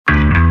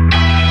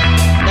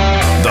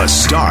The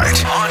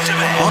Start. On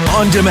demand.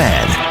 On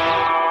demand.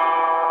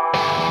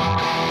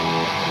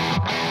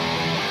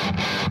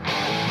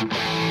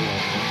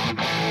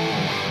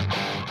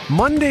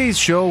 Monday's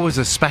show was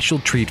a special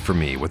treat for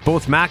me. With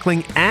both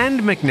Mackling and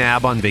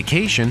McNabb on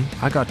vacation,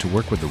 I got to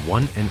work with the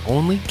one and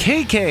only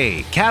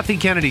KK. Kathy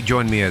Kennedy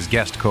joined me as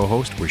guest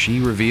co-host, where she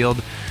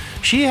revealed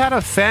she had a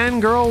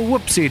fangirl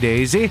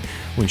whoopsie-daisy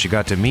when she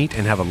got to meet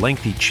and have a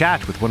lengthy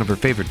chat with one of her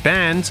favorite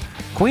bands,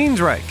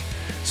 Queensrÿche.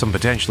 Some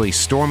potentially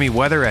stormy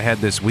weather ahead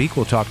this week.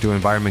 We'll talk to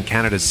Environment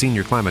Canada's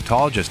senior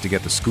climatologist to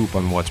get the scoop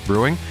on what's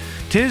brewing.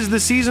 'Tis the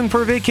season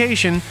for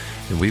vacation,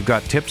 and we've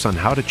got tips on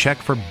how to check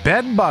for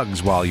bed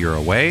bugs while you're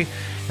away,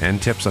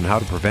 and tips on how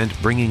to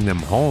prevent bringing them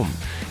home.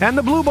 And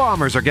the Blue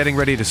Bombers are getting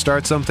ready to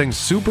start something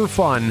super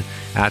fun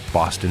at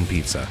Boston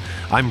Pizza.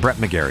 I'm Brett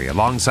Megarry,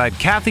 alongside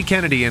Kathy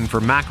Kennedy in for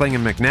Mackling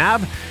and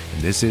McNabb,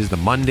 and this is the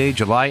Monday,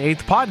 July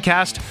 8th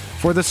podcast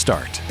for The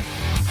Start.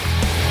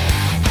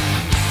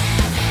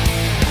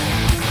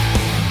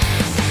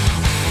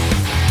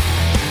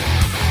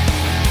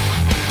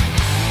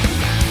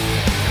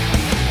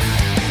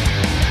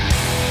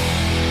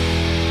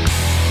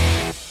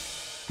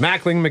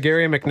 Mackling,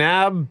 Megarry,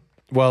 McNabb,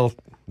 well,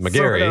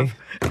 Megarry,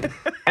 sort of.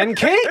 And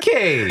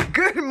KK.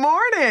 Good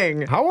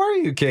morning. How are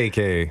you,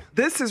 KK?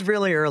 This is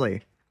really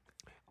early.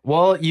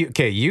 Well,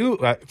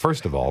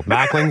 first of all,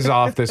 Mackling's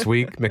off this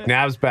week.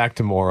 McNabb's back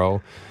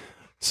tomorrow.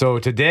 So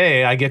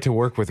today I get to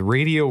work with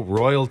radio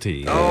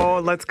royalty.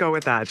 Oh, let's go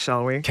with that,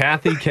 shall we?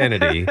 Kathy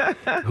Kennedy,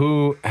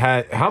 who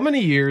had, how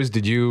many years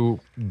did you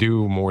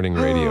do morning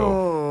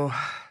radio?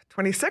 Oh,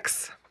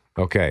 26.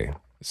 Okay.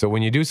 So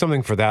when you do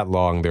something for that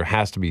long, there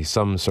has to be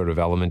some sort of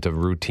element of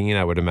routine,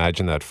 I would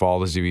imagine, that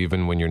follows you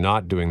even when you're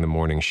not doing the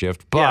morning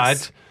shift. But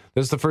Yes.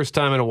 This is the first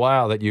time in a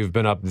while that you've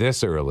been up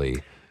this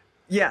early.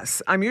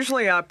 Yes, I'm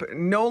usually up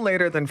no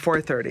later than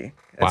 4:30.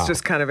 It's Wow.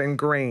 just kind of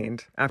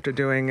ingrained after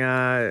doing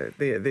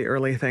the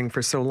early thing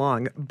for so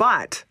long.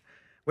 But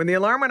when the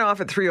alarm went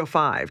off at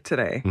 3:05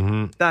 today,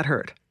 that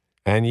hurt.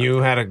 And you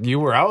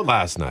were out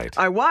last night.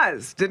 I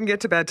didn't get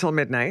to bed till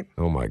midnight,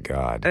 Oh my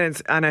God.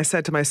 and I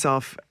said to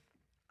myself,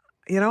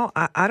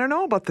 I don't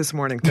know about this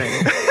morning thing.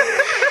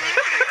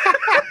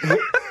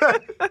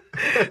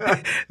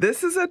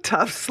 This is a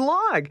tough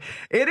slog.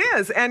 It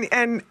is.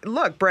 And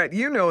look, Brett,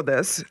 you know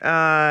this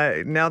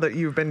now that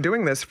you've been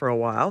doing this for a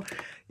while.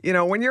 You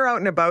know, when you're out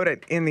and about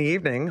in the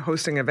evening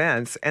hosting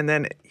events and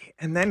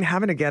then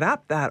having to get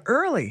up that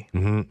early,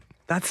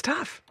 that's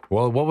tough.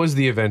 Well, what was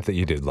the event that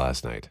you did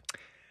last night?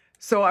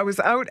 So I was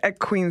out at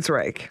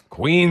Queensrÿche.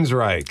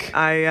 Queensrÿche.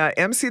 I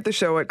emceed the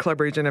show at Club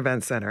Region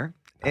Event Center.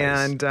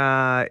 Nice. And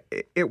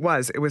it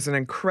was an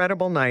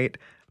incredible night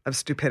of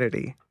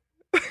stupidity.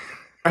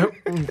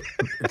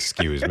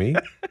 Excuse me.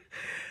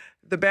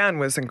 The band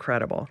was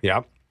incredible.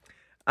 Yep.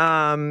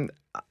 I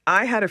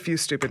had a few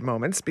stupid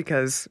moments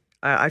because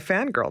I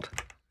fangirled.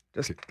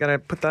 Just gonna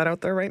put that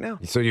out there right now.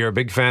 So you're a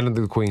big fan of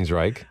the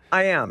Queensrÿche,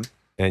 I am.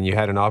 and you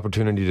had an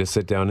opportunity to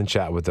sit down and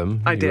chat with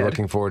them. I You're did.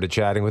 looking forward to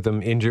chatting with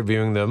them,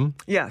 interviewing them.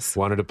 Yes.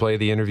 Wanted to play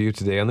the interview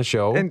today on the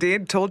show.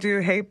 Indeed. Told you,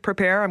 hey,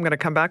 prepare. I'm gonna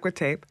come back with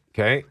tape.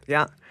 Okay.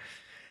 Yeah.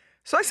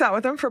 So I sat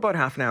with them for about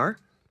half an hour.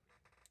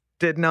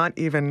 Did not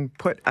even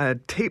put a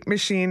tape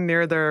machine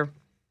near their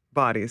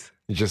bodies.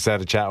 You just had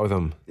to chat with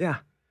them. Yeah.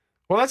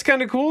 Well, that's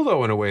kind of cool,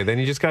 though, in a way. Then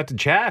you just got to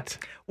chat.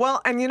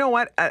 Well, and you know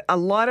what? A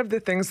lot of the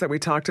things that we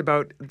talked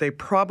about, they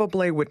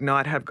probably would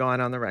not have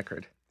gone on the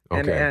record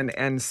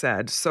and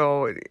said.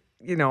 So,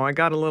 I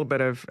got a little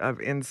bit of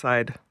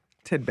inside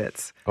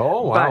tidbits.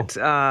 Oh, wow.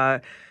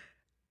 But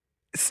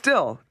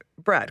still,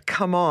 Brett,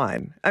 come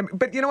on.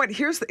 But you know what?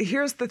 Here's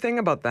the thing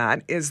about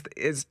that is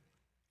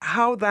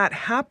how that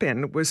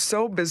happened was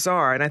so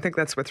bizarre, and I think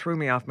that's what threw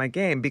me off my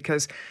game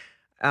because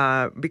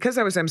I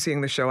was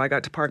emceeing the show, I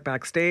got to park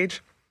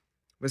backstage.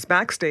 Was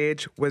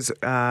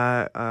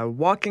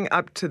walking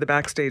up to the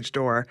backstage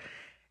door,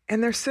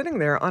 and they're sitting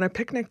there on a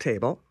picnic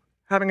table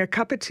having a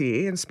cup of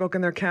tea and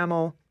smoking their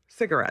Camel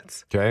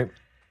cigarettes. Okay.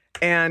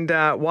 And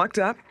walked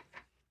up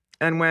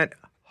and went,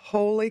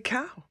 holy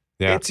cow,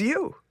 Yeah. It's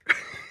you.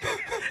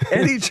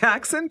 Eddie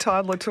Jackson,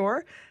 Todd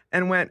Latour,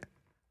 and went,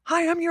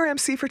 hi, I'm your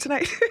MC for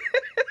tonight.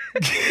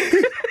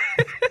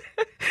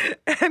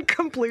 And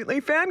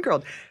completely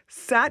fangirled.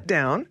 Sat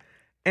down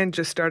and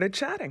just started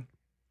chatting.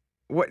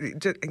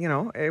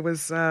 It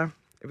was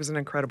an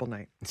incredible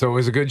night. So it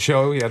was a good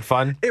show. You had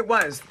fun? It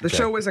was. The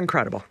show was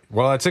incredible.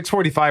 Well, at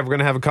 6:45, we're going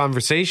to have a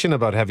conversation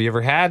about, have you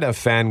ever had a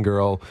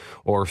fangirl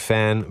or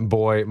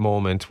fanboy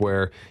moment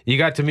where you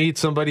got to meet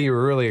somebody you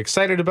were really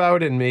excited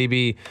about, and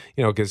maybe,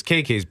 because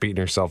KK's beating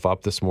herself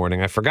up this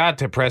morning. I forgot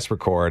to press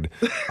record.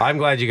 I'm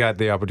glad you got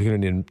the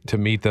opportunity to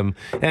meet them.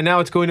 And now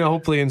it's going to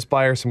hopefully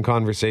inspire some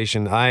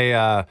conversation.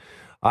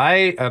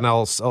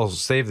 I'll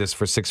save this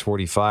for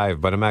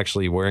 6:45, but I'm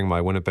actually wearing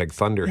my Winnipeg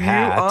Thunder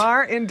hat. You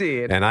are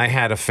indeed. And I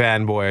had a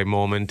fanboy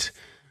moment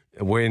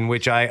in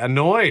which I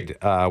annoyed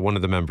one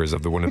of the members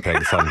of the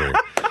Winnipeg Thunder.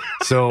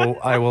 So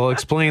I will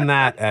explain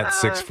that at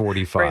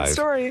 6:45. Great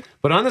story.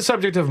 But on the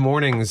subject of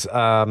mornings,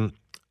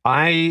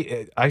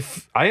 I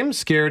am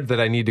scared that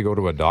I need to go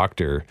to a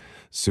doctor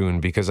soon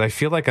because I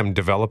feel like I'm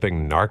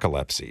developing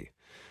narcolepsy.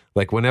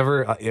 Like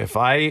whenever, if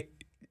I...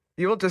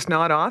 You will just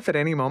nod off at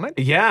any moment?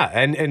 Yeah,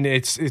 and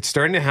it's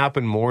starting to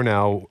happen more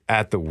now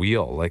at the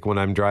wheel. Like when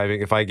I'm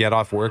driving, if I get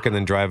off work and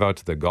then drive out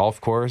to the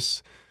golf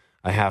course,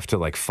 I have to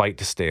like fight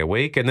to stay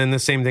awake. And then the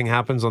same thing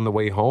happens on the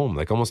way home.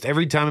 Like almost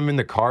every time I'm in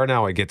the car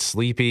now, I get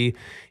sleepy.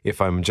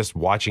 If I'm just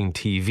watching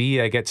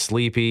TV, I get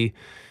sleepy.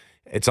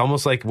 It's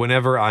almost like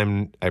whenever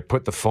I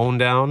put the phone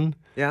down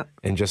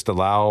and just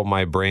allow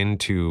my brain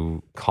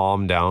to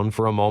calm down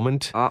for a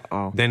moment,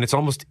 then it's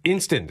almost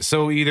instant.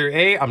 So either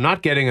A, I'm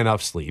not getting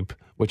enough sleep,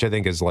 which I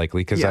think is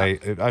likely because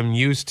I'm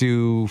used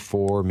to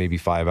 4, maybe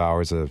 5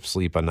 hours of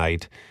sleep a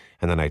night.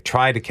 And then I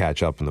try to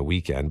catch up on the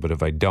weekend. But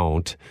if I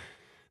don't,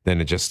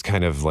 then it just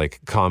kind of like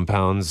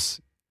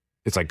compounds.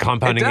 It's like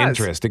compounding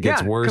interest. It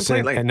gets worse.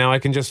 And now I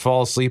can just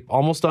fall asleep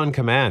almost on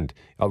command.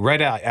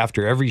 Right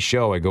after every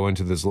show, I go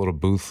into this little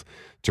booth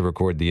to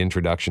record the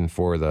introduction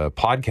for the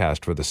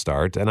podcast for the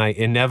start. And I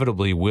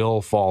inevitably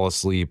will fall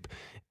asleep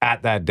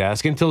at that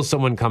desk until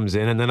someone comes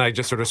in. And then I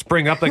just sort of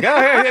spring up like, oh,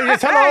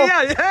 yes,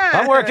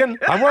 hello.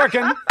 I'm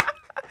working.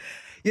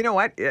 You know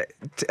what?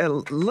 A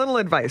little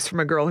advice from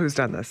a girl who's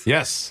done this.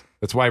 Yes.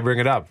 That's why I bring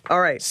it up. All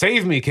right.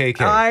 Save me,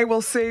 KK. I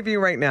will save you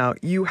right now.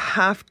 You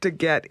have to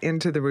get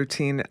into the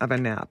routine of a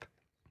nap.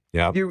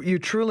 Yeah. You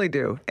truly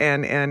do.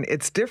 And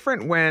it's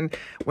different when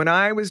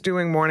I was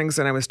doing mornings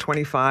and I was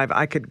 25,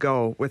 I could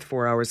go with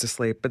 4 hours of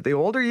sleep. But the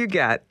older you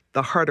get,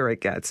 the harder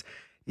it gets.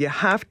 You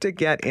have to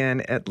get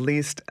in at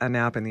least a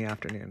nap in the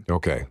afternoon.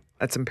 Okay.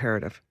 That's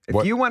imperative.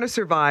 If you want to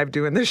survive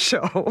doing this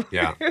show,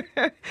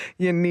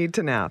 you need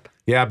to nap.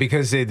 Yeah,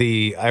 because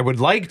I would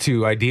like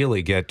to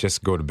ideally go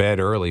to bed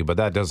early, but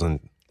that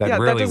doesn't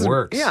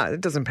works. Yeah,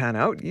 it doesn't pan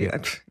out.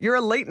 You're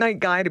a late night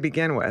guy to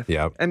begin with.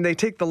 Yeah. And they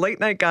take the late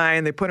night guy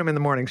and they put him in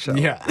the morning show.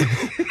 Yeah.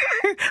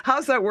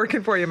 How's that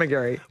working for you,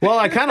 Megarry? Well,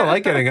 I kind of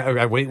like getting.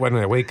 When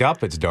I wake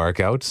up, it's dark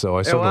out, so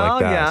I sort of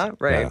like that. Yeah,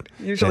 right.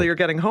 Yeah. Usually, you're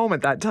getting home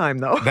at that time,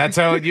 though. That's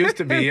how it used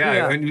to be.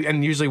 Yeah,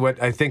 And usually,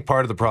 what I think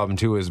part of the problem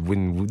too is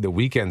when the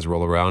weekends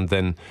roll around,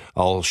 then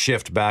I'll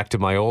shift back to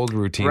my old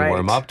routine where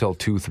I'm up till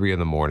 2, 3 in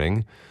the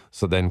morning.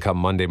 So then, come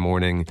Monday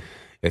morning,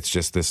 it's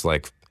just this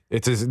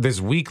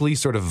this weekly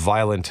sort of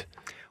violent.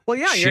 Well,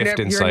 yeah,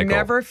 you're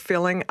never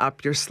filling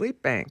up your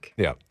sleep bank.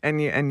 Yeah,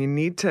 and you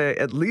need to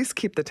at least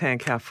keep the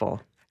tank half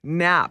full.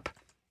 Nap,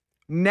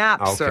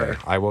 okay. Sir.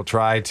 I will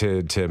try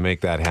to make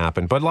that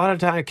happen. But a lot of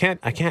time I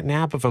can't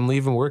nap if I'm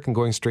leaving work and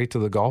going straight to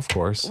the golf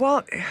course.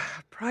 Well,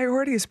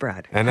 priorities,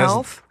 Brad. And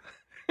health,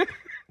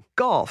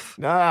 golf.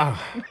 I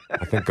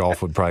think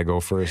golf would probably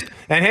go first.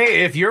 And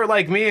hey, if you're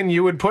like me and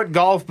you would put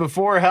golf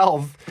before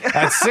health,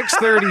 at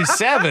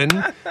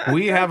 6:37,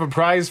 we have a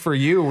prize for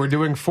you. We're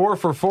doing 4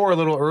 for 4 a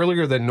little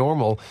earlier than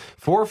normal.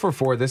 4 for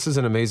 4. This is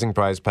an amazing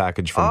prize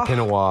package from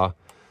Pinawa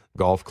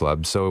Golf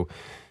Club. So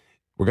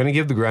we're going to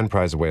give the grand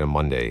prize away on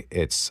Monday.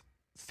 It's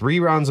 3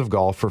 rounds of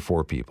golf for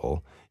 4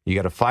 people. You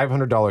get a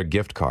 $500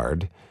 gift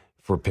card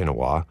for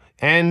Pinawa.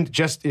 And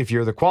just if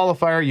you're the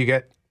qualifier, you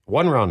get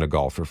 1 round of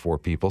golf for 4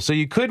 people. So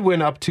you could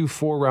win up to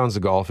 4 rounds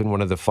of golf in one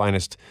of the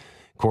finest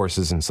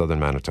courses in southern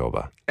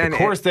Manitoba. The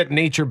course that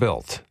nature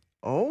built.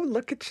 Oh,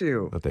 look at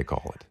you. What they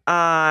call it.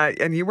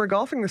 And you were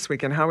golfing this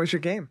weekend. How was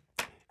your game?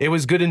 It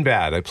was good and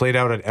bad. I played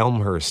out at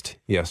Elmhurst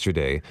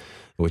yesterday,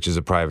 which is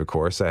a private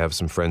course. I have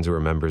some friends who are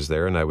members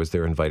there, and I was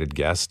their invited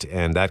guest.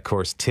 And that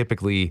course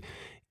typically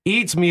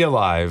eats me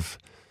alive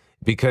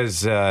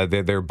because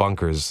their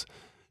bunkers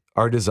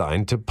are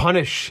designed to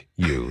punish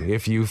you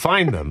if you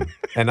find them.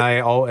 And I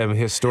am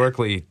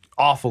historically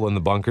awful in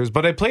the bunkers,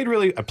 but I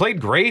played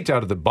great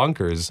out of the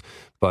bunkers.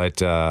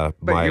 But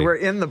you were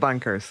in the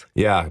bunkers.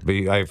 Yeah,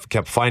 I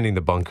kept finding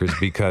the bunkers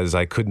because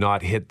I could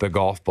not hit the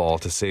golf ball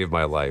to save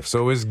my life. So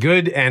it was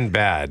good and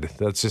bad.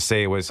 Let's just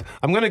say it was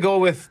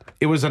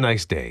a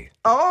nice day.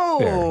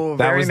 Oh,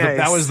 very nice.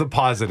 That was the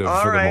positive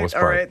for the most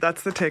part. All right,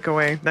 that's the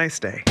takeaway. Nice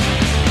day.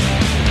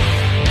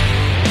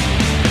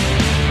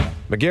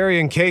 Megarry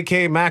and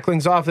KK,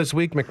 Mackling's off this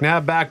week.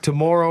 McNabb back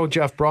tomorrow.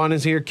 Jeff Braun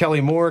is here.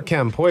 Kelly Moore,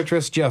 Cam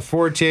Poitras, Jeff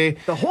Fortier.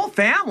 The whole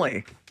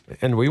family.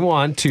 And we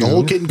want to... The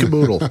whole kit and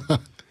caboodle.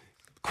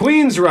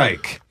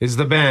 Queensrÿche is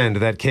the band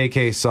that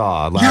KK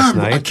saw last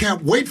night. I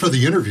can't wait for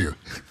the interview.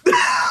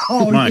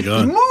 Oh, my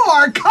God.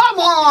 More? Come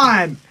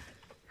on!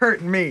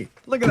 Hurting me.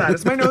 Look at that.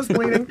 Is my nose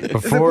bleeding?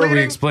 Before we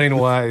explain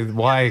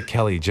why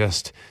Kelly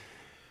just...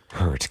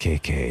 hurt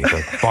KK,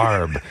 but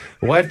Barb.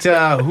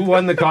 Who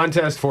won the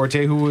contest,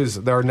 Forte? Who was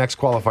our next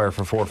qualifier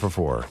for 4 for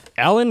 4?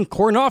 Alan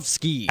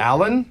Kornofsky.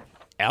 Alan?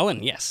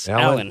 Alan, yes.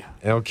 Alan.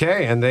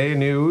 Okay, and they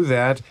knew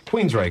that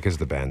Queensrÿche is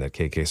the band that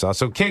KK saw.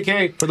 So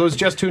KK, for those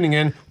just tuning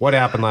in, what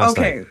happened last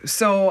night? Okay,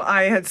 so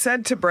I had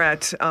said to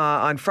Brett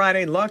on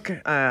Friday, look,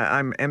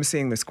 I'm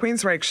emceeing this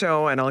Queensrÿche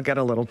show, and I'll get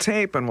a little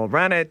tape, and we'll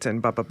run it,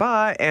 and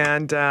blah.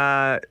 And,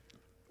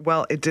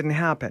 well, it didn't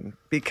happen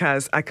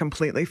because I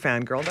completely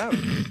fangirled out.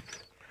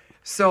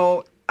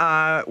 So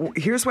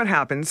here's what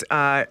happens.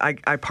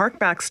 I park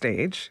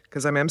backstage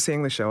because I'm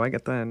emceeing the show. I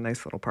get the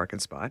nice little parking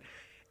spot.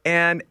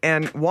 and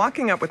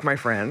walking up with my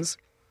friends,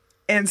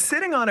 and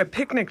sitting on a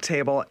picnic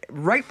table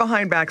right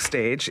behind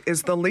backstage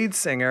is the lead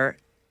singer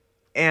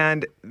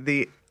and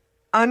the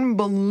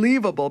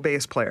unbelievable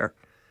bass player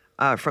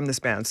from this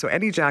band. So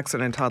Eddie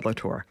Jackson and Todd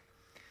Latour.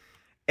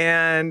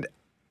 And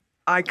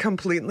I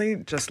completely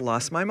just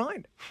lost my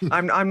mind.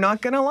 I'm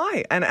not going to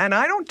lie. And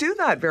I don't do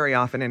that very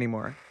often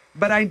anymore.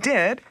 But I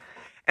did.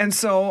 And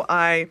so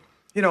I,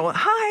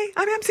 hi,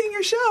 I'm emceeing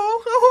your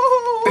show.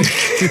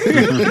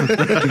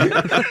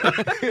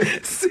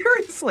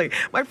 Seriously.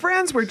 My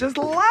friends were just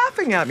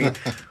laughing at me.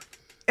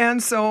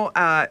 And so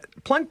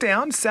plunked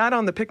down, sat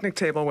on the picnic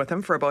table with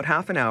him for about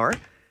half an hour,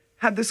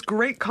 had this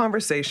great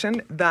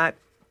conversation that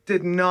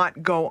did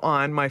not go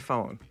on my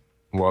phone.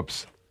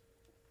 Whoops.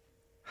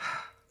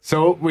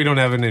 So we don't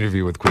have an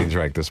interview with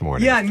Queensrÿche this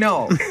morning. Yeah,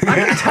 no. I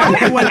can tell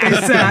you what they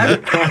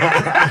said.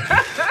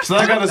 So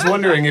that got us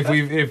wondering if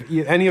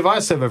any of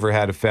us have ever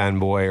had a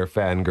fanboy or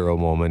fangirl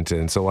moment.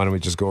 And so why don't we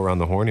just go around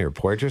the horn here?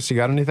 Poitras, you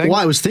got anything? Well,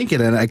 I was thinking,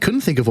 and I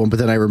couldn't think of one, but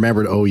then I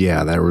remembered, oh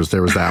yeah, there was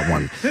that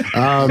one.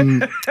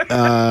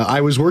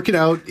 I was working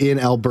out in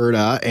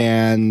Alberta,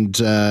 and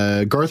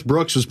Garth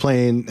Brooks was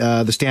playing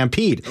the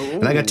Stampede. Ooh.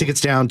 And I got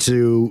tickets down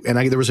to, and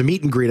there was a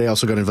meet and greet. I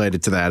also got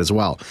invited to that as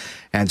well.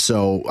 And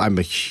so I'm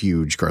a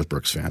huge Garth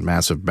Brooks fan,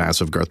 massive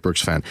Garth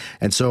Brooks fan.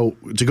 And so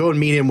to go and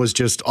meet him was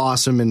just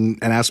awesome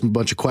and ask him a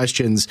bunch of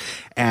questions.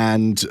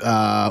 And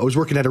I was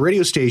working at a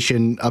radio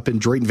station up in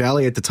Drayton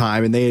Valley at the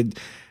time, and they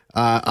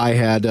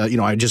had,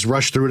 I just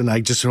rushed through it, and I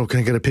just, can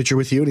I get a picture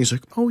with you? And he's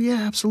like, oh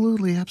yeah,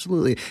 absolutely.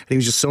 And he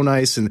was just so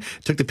nice and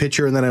took the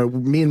picture. And then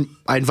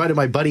I invited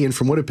my buddy in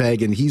from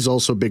Winnipeg, and he's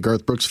also a big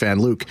Garth Brooks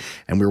fan, Luke.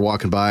 And we were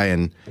walking by,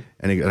 and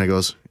I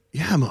goes,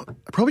 yeah, I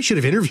probably should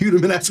have interviewed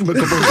him and asked him a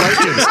couple of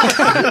questions.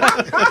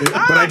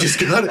 But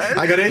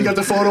I got in, got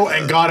the photo,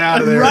 and got out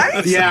of there.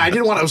 Right? Yeah, I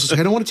don't want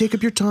to take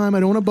up your time.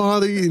 I don't want to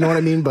bother you. You know what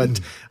I mean? But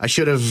I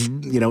should have,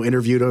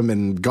 interviewed him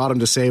and got him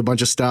to say a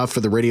bunch of stuff for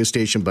the radio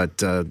station, but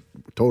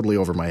totally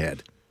over my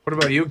head. What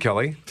about you,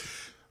 Kelly?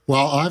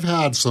 Well, I've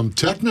had some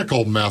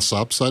technical mess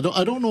ups. I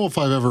don't know if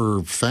I've ever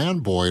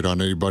fanboyed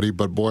on anybody,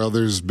 but boy,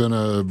 there's been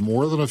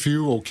more than a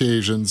few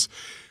occasions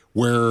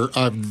where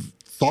I've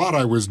thought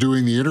I was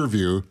doing the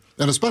interview,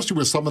 and especially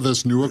with some of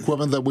this new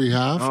equipment that we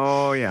have.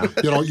 Oh yeah.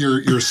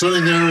 You're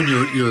sitting there and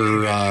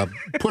you're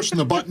pushing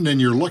the button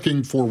and you're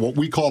looking for what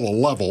we call a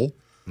level,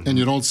 and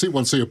you don't see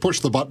one, so you push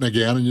the button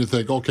again and you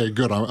think, okay,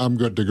 good, I'm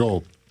good to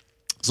go.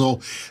 So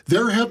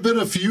there have been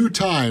a few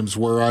times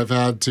where I've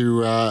had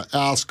to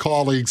ask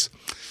colleagues,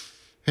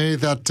 hey,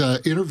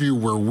 that interview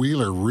where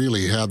Wheeler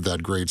really had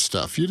that great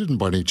stuff, you didn't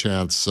by any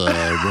chance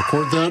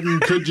record that, and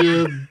could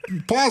you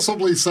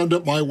possibly send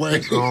it my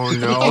way? Oh,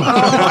 no.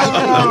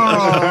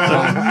 Oh,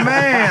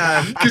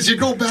 man. Because you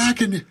go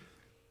back and...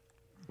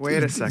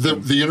 Wait a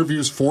second. The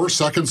interview's 4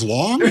 seconds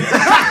long?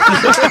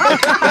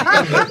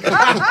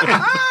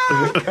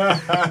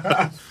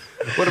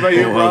 What about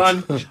you,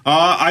 Ron?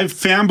 I've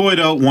fanboyed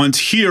out once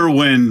here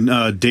when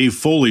Dave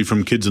Foley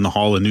from Kids in the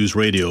Hall of News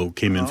Radio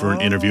came in for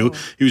an interview.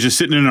 He was just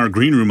sitting in our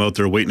green room out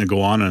there waiting to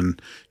go on.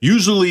 And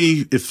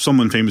usually if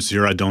someone famous is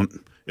here,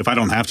 if I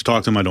don't have to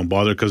talk to him, I don't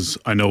bother because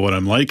I know what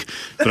I'm like.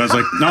 But I was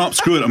like, no,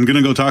 screw it. I'm going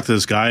to go talk to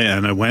this guy.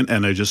 And I went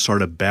and I just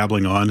started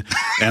babbling on.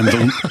 And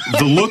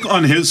the look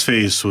on his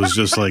face was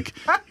just like,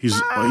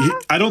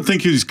 I don't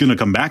think he's going to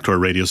come back to our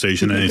radio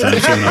station anytime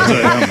soon.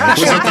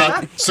 Was it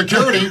that?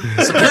 Security.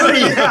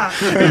 Yeah.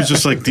 It was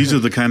just like, these are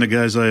the kind of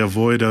guys I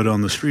avoid out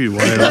on the street.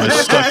 Why am I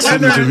stuck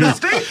sitting to me?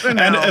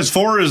 And as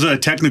far as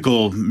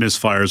technical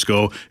misfires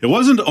go, it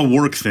wasn't a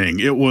work thing.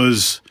 It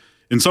was,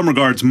 in some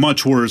regards,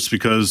 much worse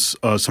because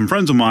some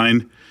friends of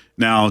mine,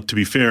 now, to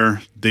be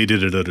fair, they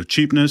did it out of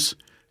cheapness.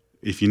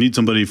 If you need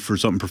somebody for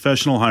something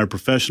professional, hire a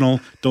professional.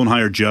 Don't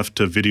hire Jeff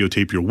to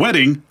videotape your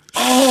wedding.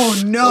 Oh,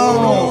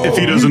 no. If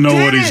he doesn't know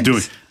what he's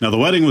doing. Now, the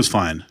wedding was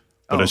fine,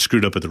 but I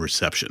screwed up at the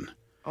reception.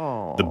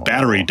 Oh. The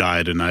battery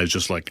died, and I was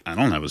just like, I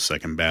don't have a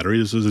second battery.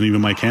 This isn't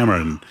even my camera.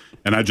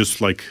 And I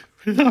just,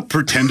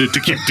 pretended to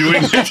keep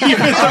doing it.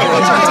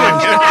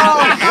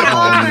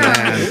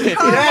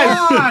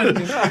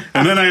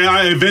 And then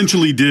I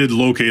eventually did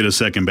locate a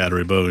second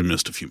battery, but we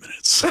missed a few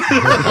minutes. Oh,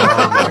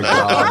 my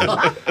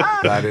God.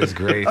 That is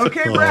great.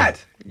 Okay,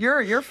 Brett,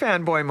 your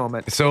fanboy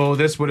moment. So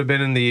this would have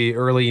been in the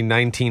early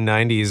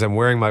 1990s. I'm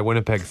wearing my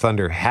Winnipeg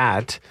Thunder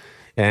hat,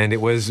 and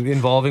it was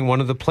involving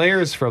one of the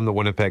players from the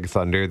Winnipeg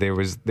Thunder.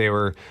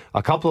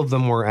 A couple of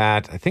them were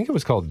at, I think it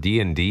was called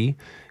D&D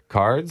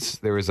Cards.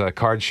 There was a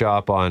card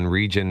shop on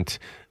Regent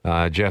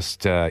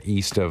just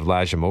east of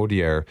La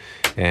Jamaudière,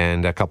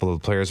 and a couple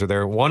of the players were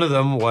there. One of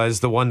them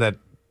was the one that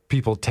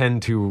people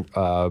tend to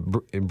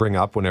bring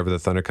up whenever the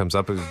Thunder comes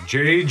up, is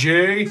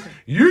JJ.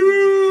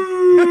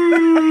 You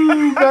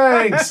Woo,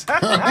 thanks.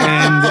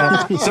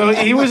 And so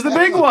he was the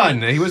big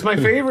one. He was my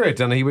favorite.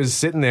 And he was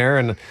sitting there,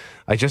 and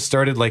I just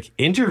started like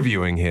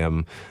interviewing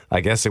him. I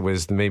guess it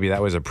was maybe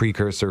that was a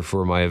precursor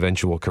for my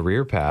eventual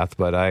career path.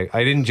 But I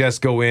didn't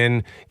just go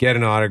in, get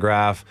an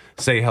autograph,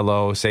 say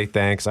hello, say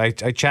thanks. I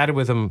chatted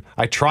with him.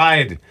 I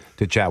tried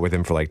to chat with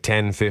him for like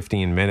 10,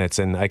 15 minutes.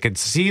 And I could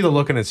see the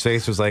look on his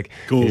face was like,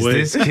 is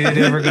this kid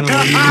ever going to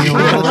leave me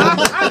alone?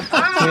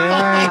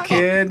 Yeah,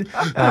 kid.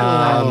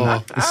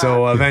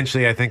 So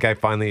eventually I think I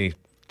finally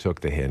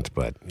took the hint.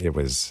 But it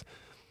was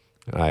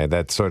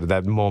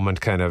that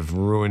moment kind of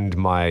ruined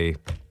my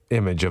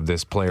image of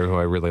this player who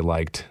I really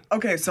liked.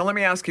 Okay, so let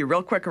me ask you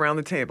real quick around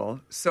the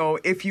table. So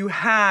if you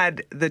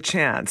had the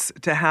chance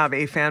to have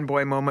a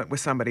fanboy moment with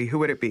somebody, who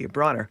would it be?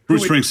 Broader.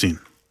 Bruce Springsteen.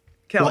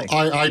 Kelly.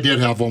 Well, I did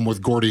have one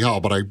with Gordie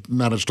Howe, but I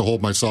managed to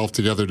hold myself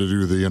together to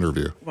do the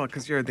interview. Well,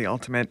 because you're the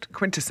ultimate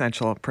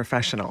quintessential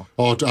professional.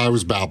 Oh, I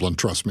was babbling,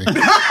 trust me.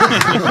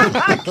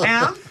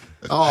 Cam?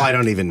 Oh, I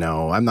don't even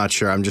know. I'm not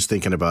sure. I'm just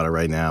thinking about it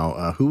right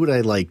now. Who would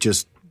I like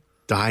just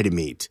die to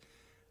meet?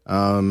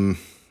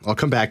 I'll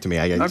come back to me.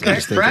 Okay,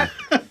 Brett?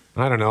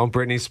 I don't know.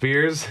 Britney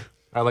Spears.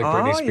 I like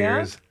Britney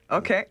Spears. Yeah.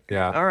 Okay.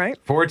 Yeah. All right.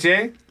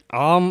 Forte?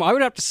 I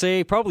would have to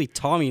say probably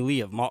Tommy Lee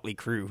of Motley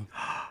Crue.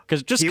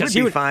 Because He would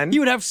be fun. He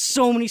would have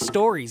so many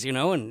stories,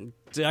 and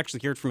to actually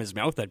hear it from his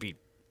mouth, that'd be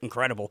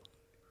incredible.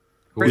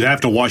 You'd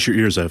have to wash your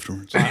ears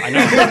afterwards. I know.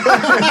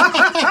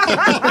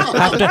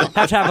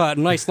 have to have a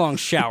nice long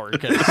shower.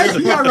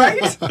 Yeah,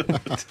 right?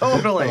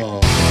 Totally.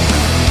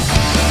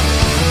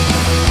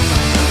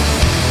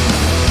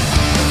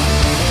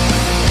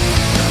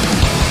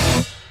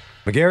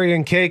 Megarry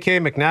and KK,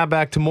 McNabb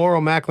back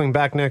tomorrow, Mackling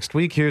back next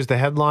week. Here's the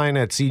headline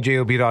at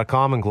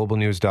cjob.com and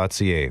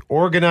globalnews.ca.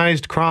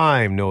 Organized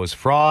crime knows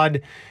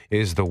fraud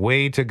is the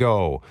way to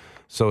go.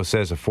 So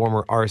says a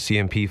former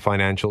RCMP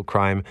financial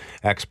crime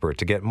expert.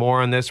 To get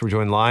more on this, we're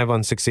joined live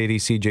on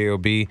 680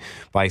 CJOB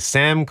by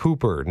Sam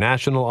Cooper,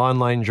 national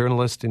online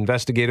journalist,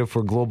 investigative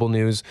for Global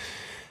News.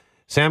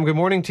 Sam, good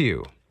morning to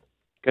you.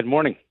 Good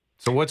morning.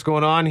 So what's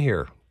going on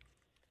here?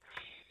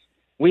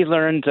 We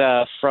learned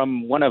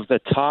from one of the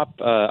top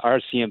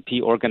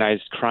RCMP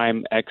organized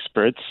crime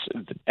experts,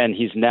 and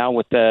he's now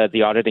with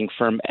the auditing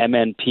firm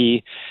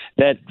MNP,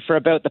 that for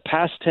about the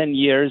past 10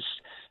 years,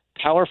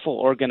 powerful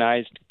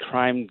organized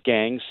crime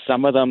gangs,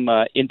 some of them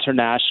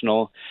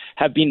international,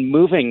 have been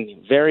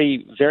moving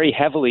very, very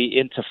heavily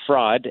into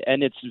fraud,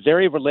 and it's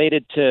very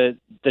related to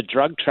the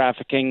drug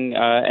trafficking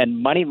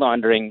and money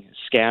laundering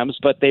scams,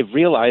 but they've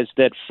realized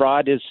that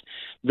fraud is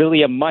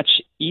really a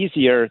much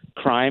easier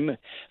crime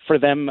for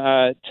them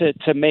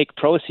to make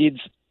proceeds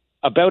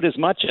about as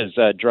much as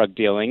drug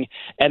dealing,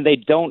 and they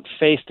don't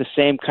face the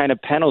same kind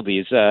of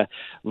penalties.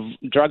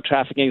 Drug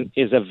trafficking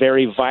is a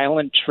very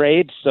violent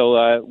trade,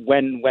 so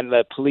when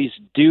the police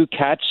do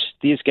catch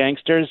these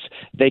gangsters,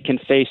 they can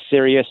face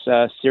serious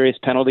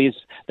penalties.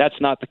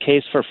 That's not the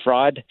case for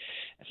fraud.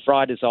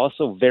 Fraud is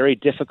also very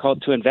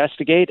difficult to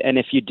investigate, and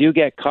if you do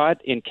get caught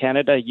in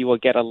Canada, you will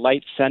get a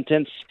light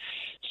sentence.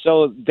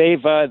 So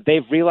they've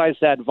realized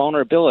that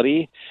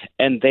vulnerability,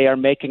 and they are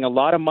making a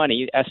lot of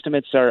money.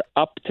 Estimates are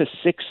up to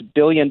 $6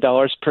 billion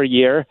per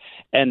year,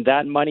 and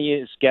that money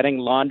is getting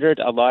laundered,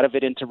 a lot of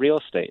it into real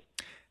estate.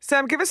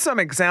 Sam, give us some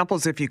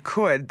examples, if you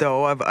could,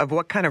 though, of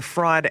what kind of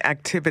fraud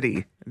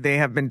activity they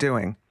have been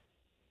doing.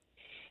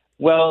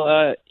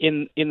 Well,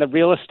 in the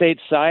real estate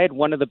side,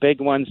 one of the big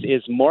ones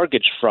is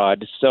mortgage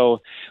fraud.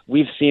 So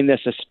we've seen this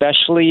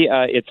especially.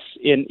 It's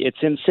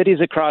in cities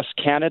across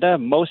Canada,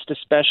 most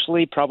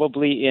especially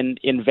probably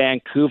in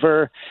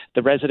Vancouver.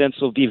 The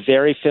residents will be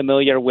very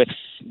familiar with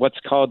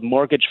what's called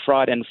mortgage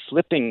fraud and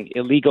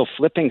illegal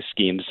flipping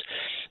schemes.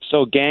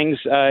 So gangs,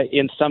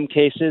 in some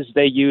cases,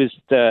 they use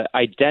the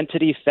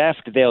identity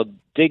theft. They'll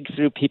dig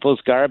through people's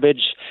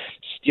garbage,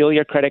 steal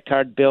your credit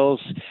card bills.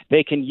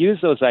 They can use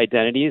those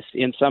identities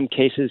in some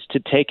cases to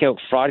take out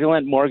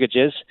fraudulent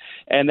mortgages,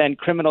 and then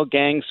criminal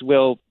gangs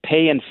will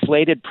pay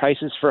inflated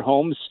prices for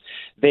homes.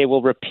 They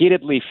will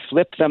repeatedly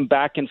flip them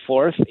back and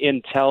forth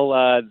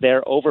until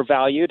they're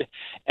overvalued,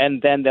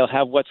 and then they'll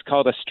have what's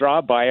called a straw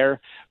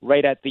buyer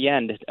right at the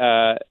end.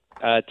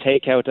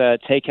 Take out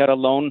a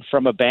loan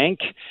from a bank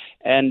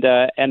and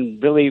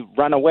really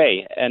run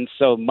away. And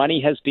so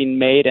money has been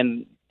made,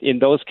 and in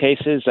those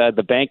cases,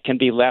 the bank can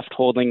be left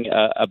holding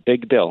a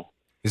big bill.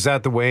 Is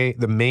that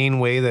the main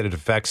way that it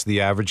affects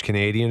the average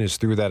Canadian is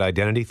through that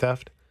identity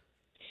theft?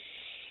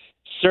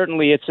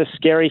 Certainly, it's a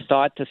scary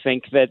thought to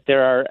think that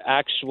there are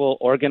actual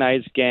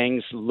organized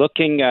gangs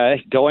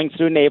going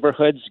through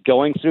neighborhoods,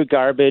 going through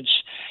garbage,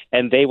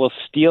 and they will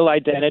steal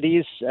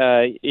identities.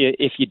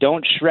 If you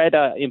don't shred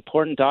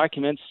important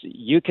documents,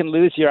 you can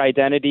lose your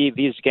identity.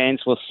 These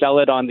gangs will sell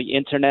it on the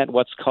internet,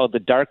 what's called the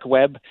dark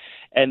web.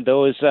 And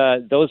those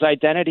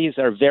identities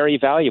are very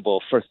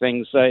valuable for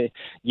things.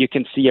 You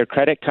can see your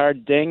credit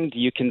card dinged.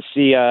 You can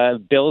see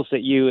bills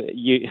that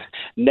you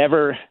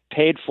never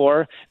paid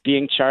for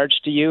being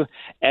charged to you.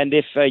 And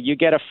if you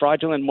get a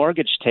fraudulent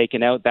mortgage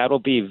taken out, that'll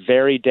be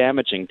very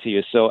damaging to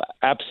you. So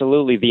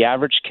absolutely, the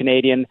average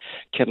Canadian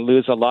can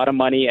lose a lot of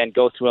money. and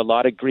go through a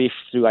lot of grief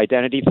through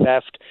identity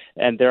theft.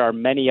 And there are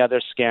many other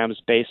scams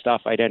based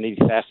off identity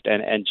theft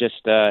and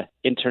just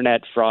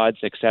internet frauds,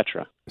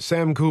 etc.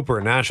 Sam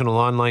Cooper, national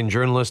online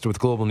journalist with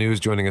Global News,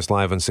 joining us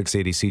live on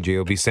 680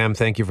 CJOB. Sam,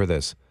 thank you for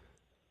this.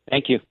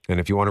 Thank you. And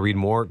if you want to read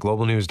more,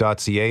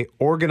 globalnews.ca.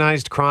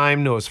 Organized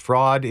crime knows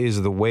fraud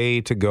is the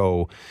way to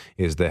go,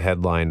 is the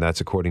headline.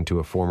 That's according to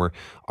a former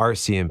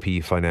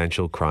RCMP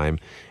financial crime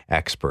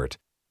expert.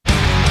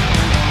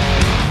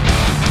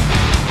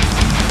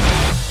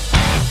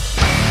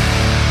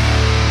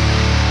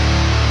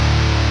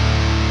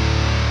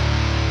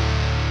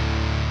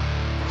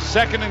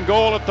 Second and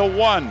goal at the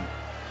 1.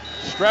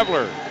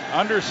 Strebler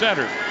under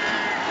center.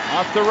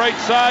 Off the right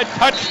side,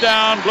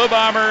 touchdown, Blue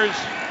Bombers.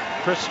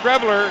 Chris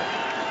Strebler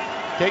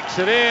takes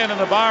it in, and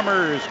the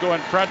Bombers go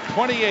in front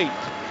 28-14.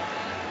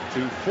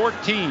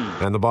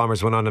 And the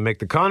Bombers went on to make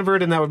the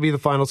convert, and that would be the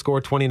final score,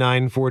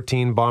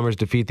 29-14. Bombers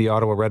defeat the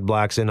Ottawa Red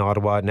Blacks in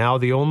Ottawa. Now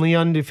the only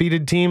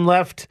undefeated team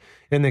left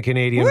in the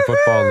Canadian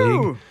Football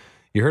League.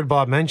 You heard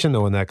Bob mention,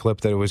 though, in that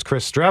clip that it was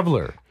Chris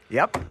Strebler.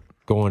 Yep.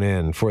 Going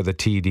in for the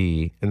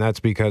TD, and that's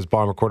because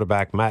Bomber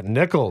quarterback Matt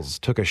Nichols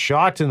took a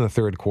shot in the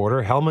third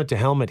quarter,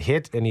 helmet-to-helmet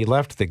hit, and he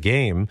left the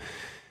game.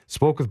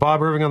 Spoke with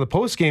Bob Irving on the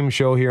post-game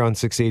show here on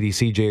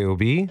 680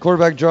 CJOB.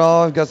 Quarterback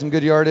draw, got some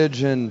good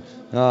yardage, and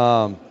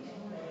something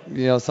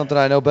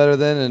I know better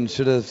than and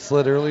should have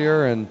slid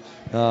earlier, and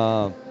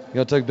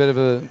took a bit of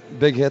a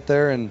big hit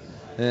there, and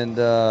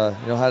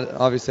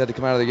obviously had to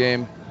come out of the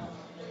game.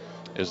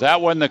 Is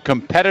that when the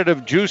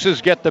competitive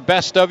juices get the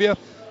best of you?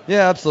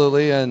 Yeah,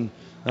 absolutely, and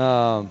it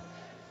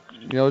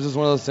was just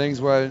one of those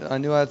things where I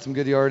knew I had some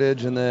good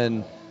yardage, and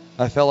then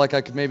I felt like I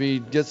could maybe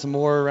get some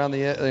more around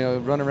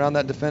run around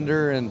that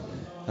defender, and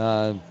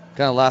kind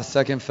of last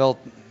second felt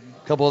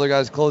a couple other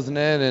guys closing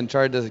in and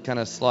tried to kind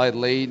of slide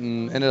late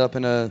and ended up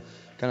in a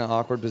kind of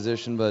awkward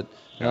position. But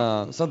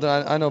something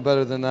I know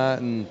better than that,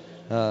 and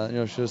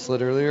should have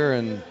slid earlier,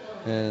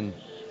 and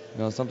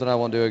something I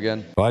won't do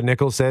again. But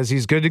Nichols says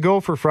he's good to go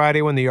for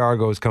Friday when the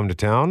Argos come to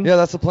town. Yeah,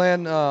 that's the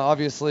plan.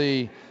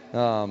 Obviously,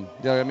 I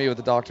meet with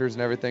the doctors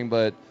and everything,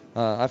 but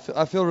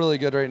I feel really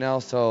good right now.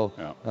 So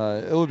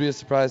it would be a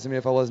surprise to me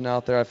if I wasn't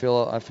out there. I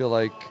feel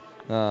like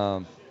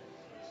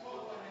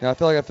I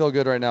feel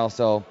good right now.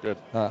 So good.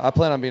 I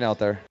plan on being out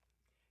there.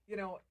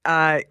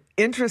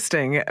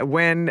 Interesting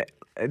when.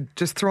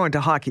 Just throw into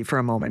hockey for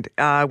a moment.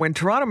 When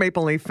Toronto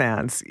Maple Leaf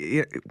fans,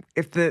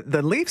 if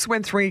the Leafs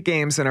win 3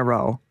 games in a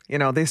row,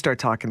 they start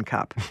talking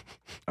cup.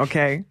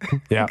 Okay?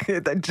 Yeah.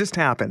 That just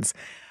happens.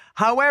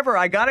 However,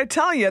 I got to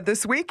tell you,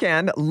 this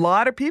weekend, a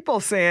lot of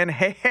people saying,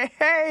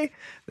 hey,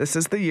 this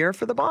is the year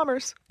for the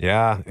Bombers.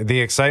 Yeah,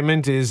 the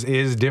excitement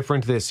is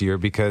different this year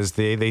because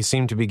they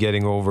seem to be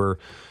getting over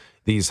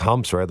these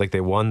humps, right? Like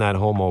they won that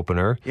home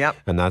opener. Yep.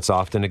 And that's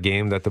often a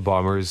game that the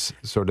Bombers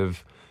sort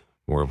of...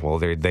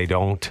 they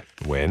don't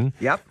win.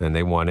 Yep. And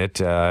they won it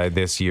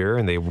this year,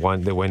 and they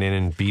went in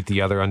and beat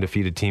the other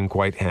undefeated team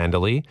quite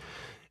handily.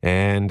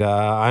 And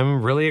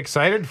I'm really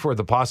excited for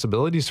the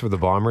possibilities for the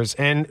Bombers.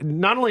 And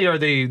not only are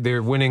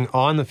they're winning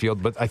on the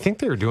field, but I think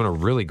they're doing a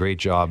really great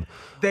job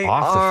off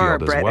the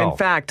field Brett. as well. In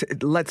fact,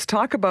 let's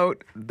talk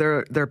about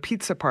their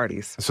pizza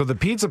parties. So the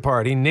pizza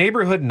party,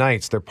 Neighborhood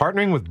Nights, they're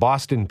partnering with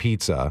Boston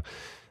Pizza.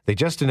 They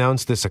just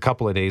announced this a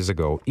couple of days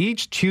ago.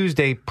 Each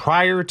Tuesday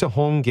prior to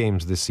home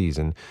games this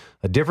season,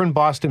 a different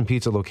Boston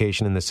Pizza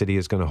location in the city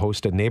is going to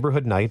host a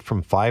neighborhood night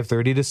from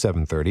 5:30 to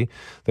 7:30.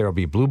 There will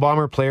be Blue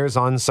Bomber players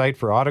on site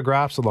for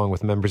autographs, along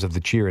with members of the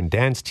cheer and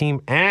dance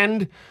team,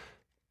 and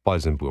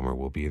Buzz and Boomer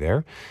will be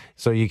there.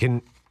 So you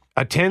can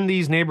attend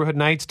these neighborhood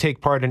nights,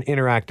 take part in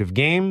interactive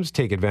games,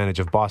 take advantage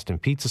of Boston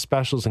Pizza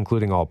specials,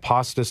 including all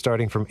pasta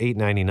starting from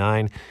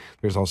 $8.99.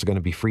 There's also going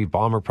to be free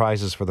Bomber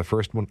prizes for the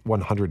first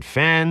 100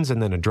 fans,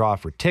 and then a draw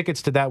for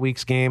tickets to that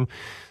week's game.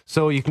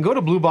 So you can go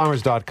to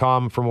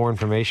bluebombers.com for more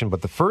information,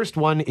 but the first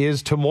one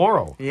is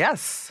tomorrow.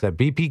 Yes. It's at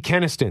BP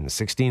Kenniston,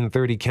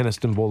 1630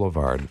 Kenniston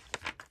Boulevard.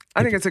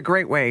 I think it's a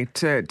great way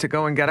to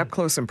go and get up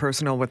close and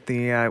personal with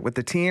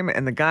the team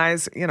and the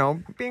guys,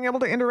 being able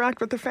to interact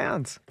with the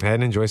fans.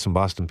 And enjoy some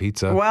Boston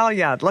pizza. Well,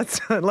 yeah,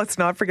 let's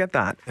not forget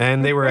that.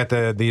 And they were at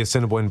the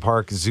Assiniboine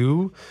Park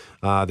Zoo.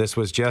 This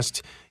was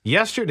just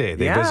yesterday.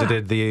 They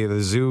visited the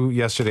zoo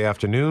yesterday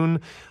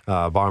afternoon.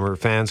 Bomber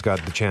fans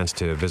got the chance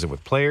to visit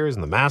with players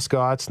and the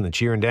mascots and the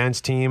cheer and dance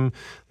team.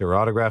 There were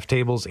autograph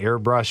tables,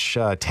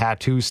 airbrush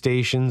tattoo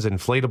stations,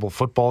 inflatable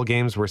football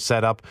games were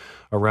set up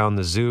around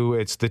the zoo.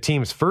 It's the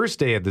team's first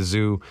day at the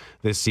zoo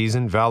this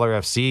season. Valor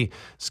FC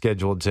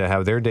scheduled to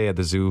have their day at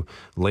the zoo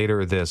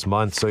later this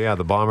month. So yeah,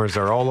 the Bombers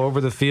are all over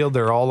the field.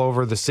 They're all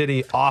over the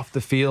city, off the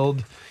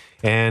field.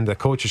 And the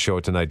Coach's Show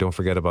tonight. Don't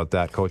forget about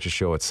that Coach's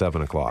Show at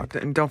 7 o'clock.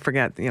 And don't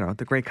forget,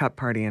 the Grey Cup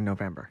party in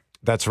November.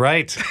 That's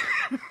right.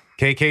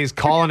 KK's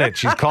calling it.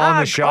 She's calling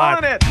the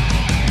shot. Calling it.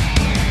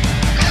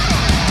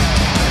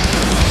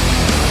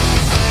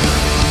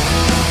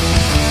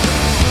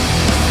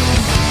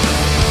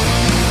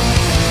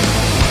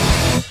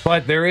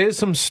 But there is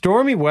some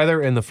stormy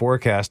weather in the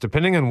forecast,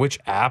 depending on which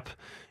app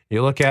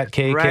you look at,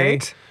 KK.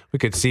 Right. We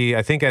could see,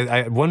 I think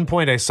at one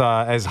point I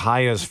saw as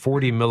high as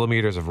 40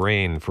 millimeters of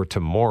rain for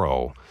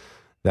tomorrow.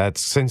 That's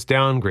since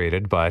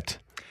downgraded, but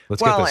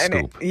let's get the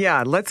scoop.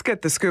 Let's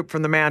get the scoop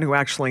from the man who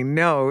actually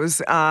knows.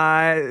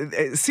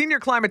 Senior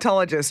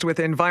climatologist with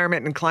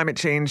Environment and Climate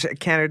Change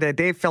Canada,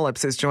 Dave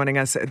Phillips, is joining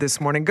us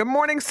this morning. Good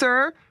morning,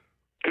 sir.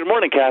 Good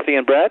morning, Kathy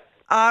and Brett.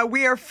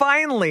 We are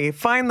finally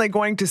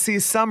going to see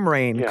some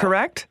rain,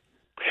 correct?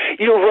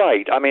 You're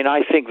right. I mean,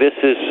 I think this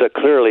is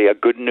clearly a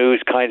good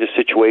news kind of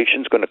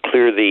situation. It's going to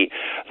clear the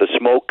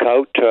smoke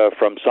out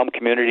from some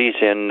communities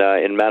in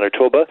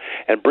Manitoba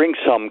and bring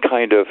some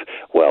kind of,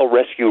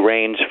 rescue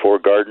rains for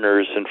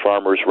gardeners and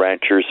farmers,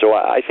 ranchers. So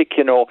I think,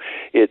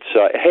 it's,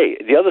 hey,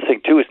 the other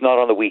thing, too, is not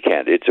on the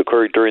weekend. It's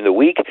occurring during the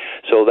week,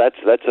 so that's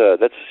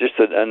just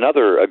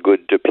another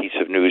good piece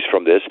of news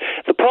from this.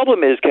 The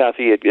problem is,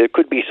 Kathy, it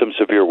could be some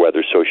severe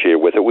weather associated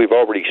with it. We've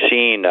already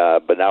seen,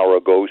 an hour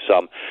ago,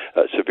 some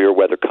severe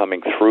weather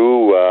coming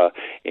through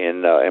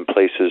in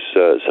places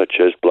such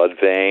as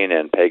Bloodvein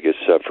and Pegus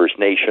First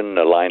Nation,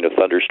 a line of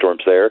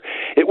thunderstorms there.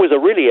 It was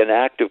really an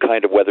active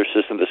kind of weather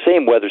system, the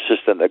same weather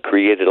system that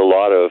created a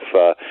lot of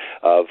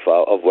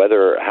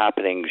weather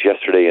happenings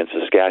yesterday in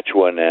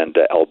Saskatchewan and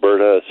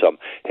Alberta. Some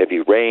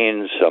heavy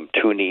rains, some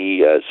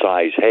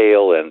toonie-size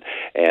hail and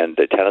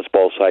tennis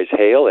ball-size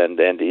hail, and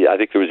I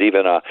think there was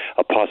even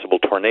a possible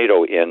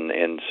tornado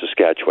in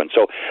Saskatchewan.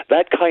 So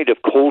that kind of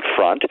cold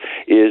front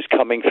is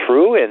coming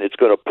through, and it's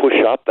going to push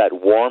up that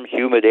warm,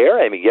 humid air.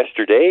 I mean,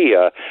 yesterday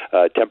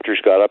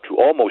temperatures got up to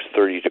almost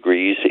 30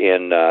 degrees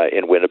in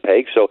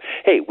Winnipeg. So,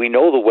 hey, we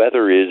know the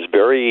weather is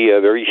very,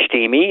 very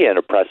steamy and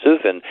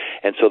oppressive, and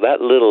so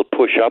that little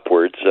push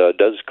upwards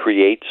does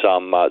create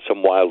some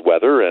wild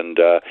weather, and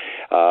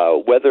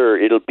whether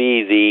it'll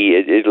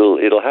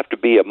have to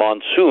be a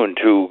monsoon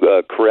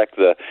to correct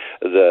the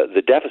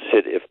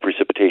deficit of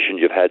precipitation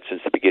you've had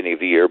since the beginning of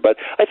the year. But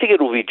I think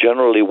it will be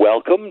generally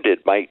welcomed.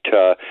 It might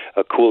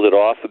cool it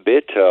off a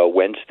bit.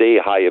 Wednesday,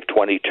 high of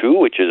 22,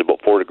 which is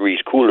about 4 degrees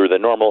cooler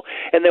than normal,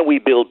 and then we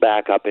build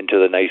back up into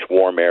the nice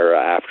warm air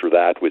after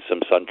that with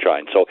some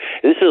sunshine. So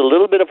this is a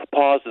little bit of a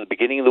pause at the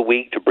beginning of the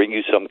week to bring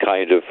you some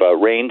kind of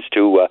rains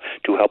to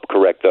help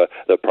correct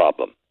the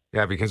problem.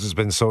 Yeah, because it's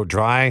been so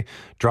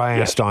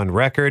driest on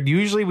record.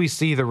 Usually we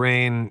see the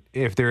rain,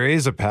 if there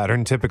is a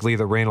pattern, typically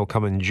the rain will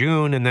come in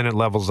June and then it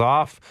levels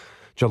off.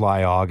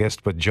 July,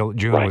 August, but June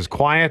was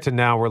quiet, and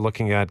now we're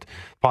looking at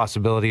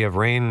possibility of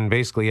rain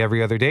basically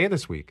every other day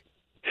this week.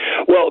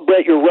 Well,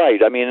 Brett, you're right.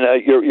 I mean,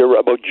 you're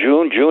about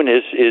June. June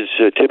is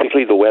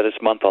typically the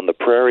wettest month on the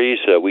prairies.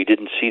 We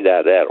didn't see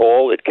that at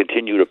all. It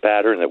continued a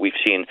pattern that we've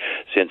seen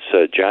since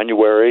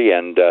January,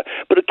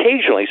 but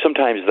occasionally,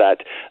 sometimes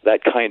that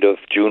kind of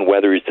June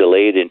weather is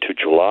delayed into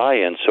July,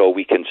 and so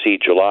we can see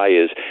July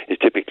is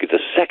typically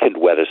the second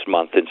wettest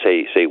month in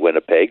say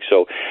Winnipeg.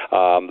 So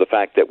the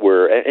fact that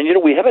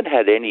we haven't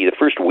had any. The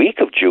first week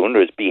of June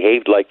has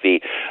behaved like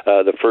the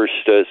first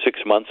 6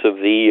 months of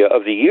the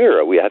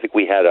year. I think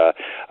we had a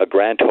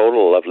grand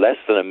total of less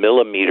than 1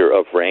 millimeter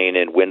of rain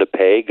in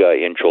Winnipeg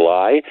in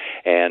July,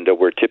 and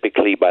we're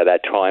typically by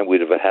that time we'd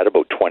have had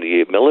about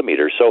 28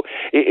 millimeters. So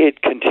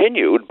it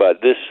continued,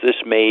 but this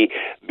may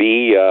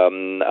be,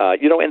 and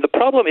the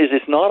problem is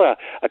it's not a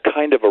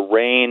kind of a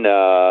rain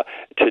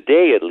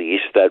today at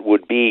least that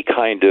would be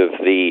kind of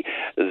the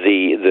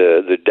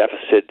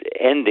deficit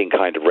ending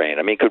kind of rain.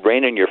 I mean, it could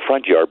rain in your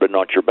front yard, but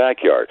not your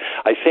backyard.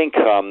 I think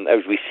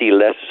as we see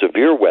less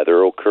severe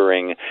weather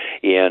occurring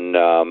in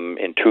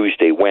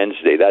Tuesday,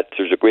 Wednesday, that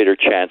there's a greater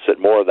chance that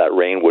more of that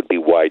rain would be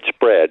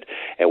widespread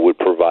and would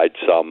provide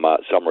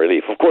some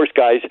relief. Of course,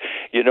 guys,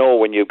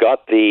 when you've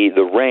got the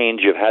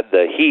range, you've had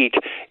the heat,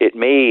 it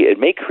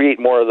may create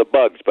more of the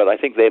bugs, but I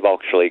think they've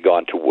actually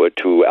gone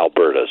to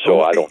Alberta,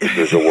 so I don't think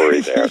there's a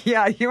worry there.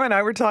 Yeah, you and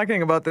I were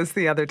talking about this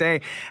the other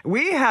day.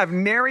 We have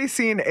nary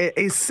seen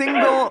a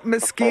single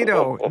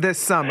mosquito this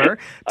summer.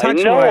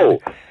 Touch wood.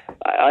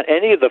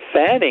 Any of the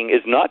fanning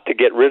is not to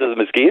get rid of the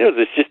mosquitoes;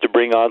 it's just to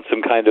bring on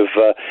some kind of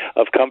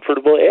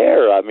comfortable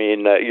air. I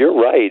mean, you're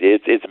right.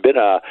 It's been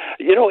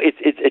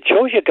it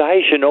shows you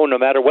guys, no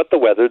matter what the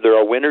weather, there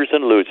are winners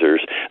and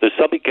losers. There's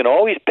something you can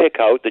always pick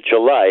out that you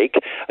like.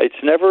 It's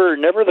never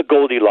the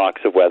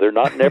Goldilocks of weather,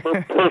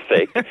 never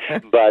perfect,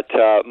 but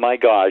my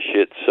gosh,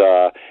 it's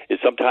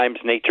sometimes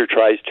nature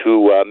tries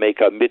to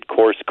make a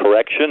mid-course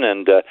correction,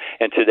 and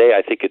today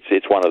I think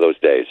it's one of those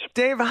days.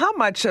 Dave, how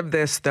much of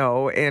this,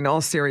 though, in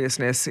all seriousness,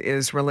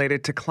 is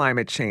related to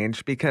climate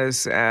change?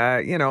 Because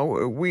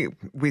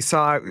we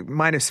saw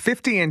minus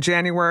 50 in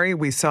January.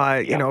 We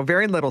saw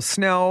very little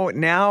snow.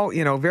 Now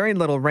very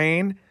little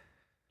rain.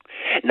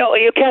 No,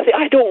 Kathy,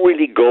 I don't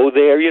really go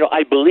there.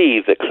 I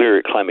believe that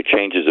clear climate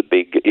change is a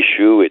big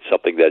issue. It's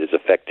something that is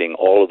affecting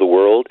all of the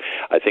world.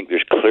 I think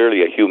there's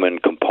clearly a human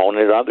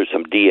component on it. There's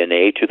some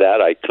DNA to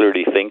that. I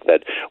clearly think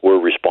that we're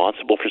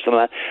responsible for some of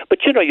that. But,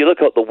 you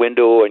look out the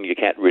window and you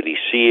can't really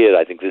see it.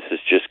 I think this is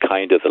just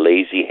kind of the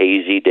lazy,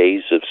 hazy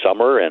days of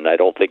summer, and I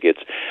don't think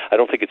it's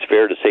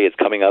fair to say it's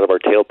coming out of our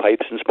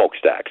tailpipes and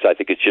smokestacks. I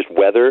think it's just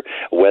weather,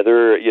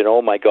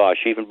 my gosh,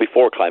 even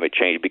before climate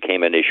change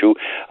became an issue,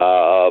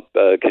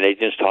 Canadian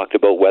Canadians talked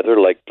about weather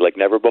like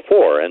never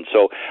before. And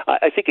so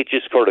I think it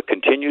just sort of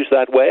continues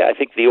that way. I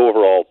think the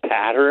overall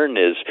pattern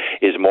is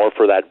more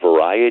for that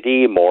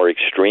variety, more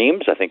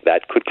extremes. I think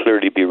that could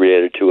clearly be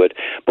related to it.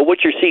 But what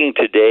you're seeing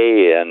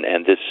today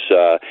and this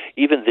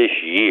even this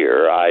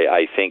year,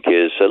 I think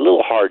is a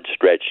little hard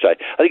stretched. I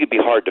think it'd be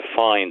hard to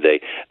find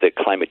the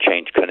climate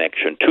change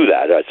connection to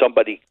that.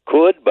 Somebody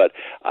could, but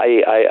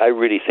I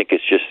really think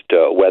it's just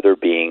weather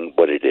being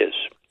what it is.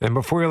 And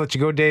before we let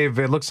you go, Dave,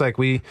 it looks like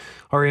we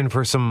are in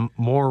for some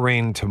more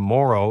rain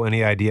tomorrow.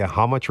 Any idea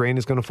how much rain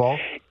is going to fall?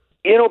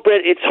 You know, Brett,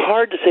 it's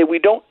hard to say. We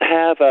don't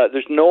have,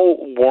 there's no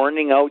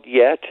warning out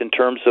yet in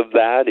terms of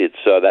that. It's,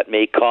 that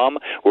may come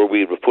where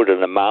we would put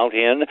an amount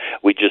in.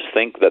 We just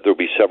think that there'll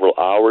be several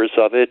hours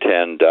of it.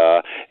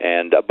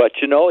 But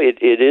you know, it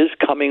is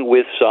coming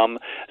with some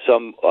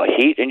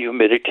heat and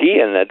humidity,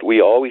 and that we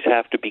always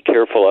have to be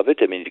careful of it.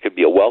 I mean, it could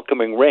be a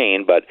welcoming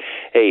rain, but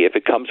hey, if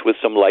it comes with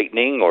some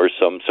lightning or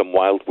some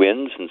wild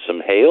winds and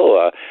some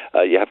hail,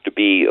 you have to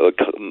be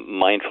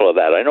mindful of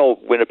that. I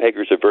know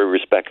Winnipeggers are very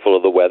respectful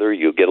of the weather.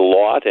 You get a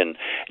lot, and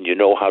you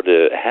know how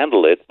to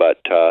handle it. But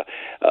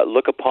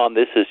look upon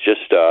this as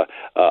just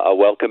a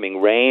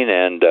welcoming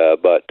rain,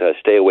 but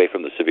stay away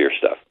from the severe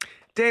stuff.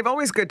 Dave,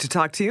 always good to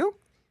talk to you.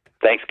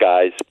 Thanks,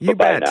 guys. You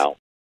Bye-bye bet. now.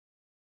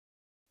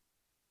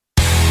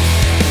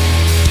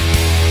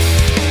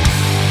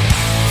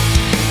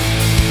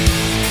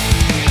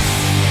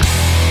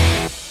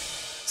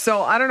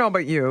 So I don't know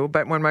about you,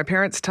 but when my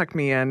parents tucked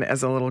me in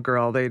as a little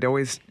girl, they'd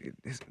always,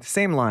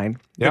 same line,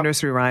 the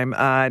nursery rhyme,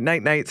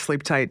 night, night,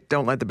 sleep tight,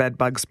 don't let the bed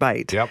bugs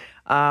bite. Yep.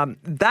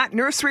 That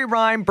nursery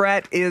rhyme,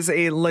 Brett, is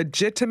a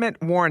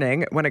legitimate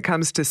warning when it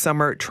comes to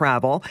summer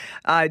travel.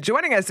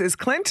 Joining us is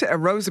Clint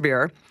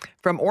Rosebeer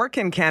from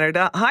Orkin,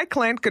 Canada. Hi,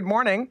 Clint. Good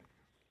morning.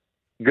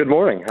 Good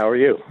morning. How are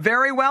you?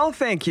 Very well,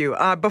 thank you.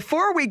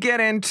 Before we get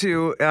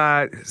into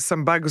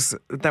some bugs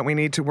that we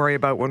need to worry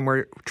about when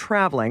we're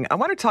traveling, I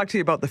want to talk to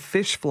you about the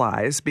fish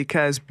flies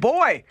because,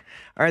 boy,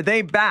 are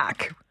they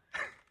back.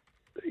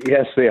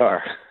 Yes, they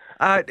are.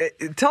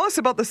 Tell us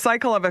about the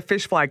cycle of a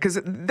fish fly because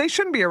they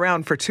shouldn't be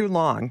around for too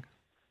long.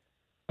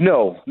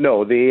 No,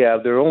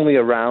 they're only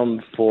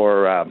around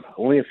for a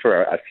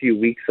few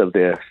weeks of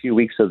the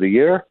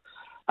year,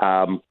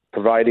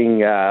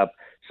 providing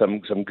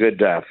some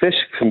good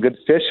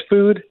fish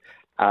food.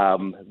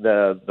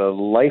 The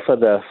life of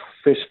the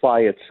fish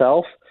fly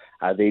itself,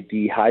 they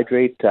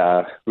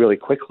dehydrate really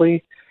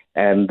quickly,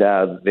 and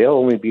they'll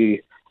only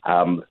be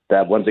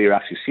the ones that you're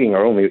actually seeing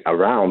are only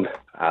around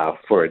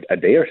for a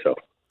day or so.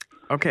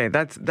 Okay,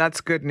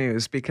 that's good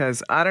news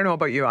because I don't know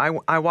about you.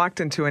 I walked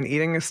into an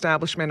eating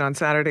establishment on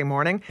Saturday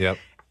morning. Yep.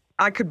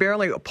 I could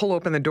barely pull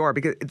open the door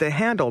because the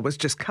handle was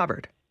just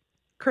covered.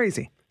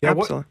 Crazy. Yeah,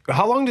 Absolutely.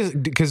 how long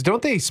because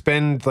don't they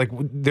spend, like,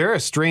 they're a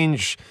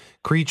strange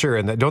creature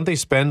and don't they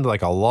spend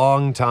like a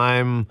long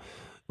time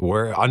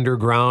where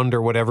underground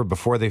or whatever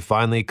before they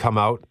finally come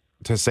out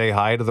to say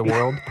hi to the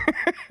world?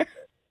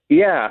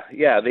 Yeah,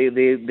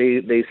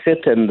 they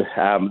sit and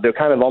they're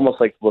kind of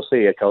almost like, we'll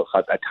say, a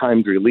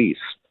timed release.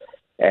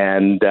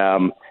 And,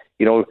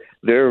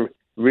 their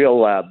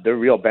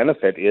real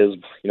benefit is,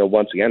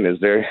 once again, is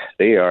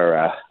they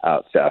are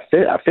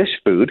a fish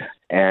food.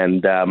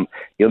 And,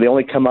 they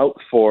only come out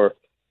for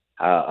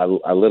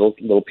a little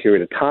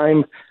period of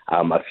time,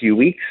 a few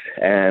weeks,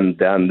 and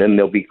then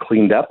they'll be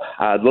cleaned up.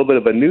 A little bit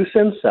of a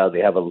nuisance.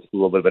 They have a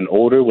little bit of an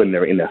odor when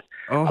they're in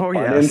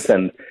abundance,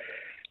 and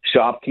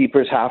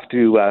shopkeepers have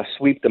to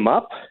sweep them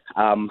up.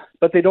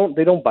 But they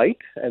don't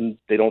bite, and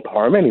they don't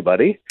harm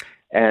anybody.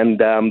 And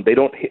they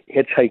don't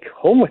hitchhike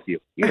home with you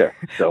either.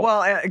 So.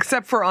 Well,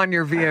 except for on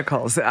your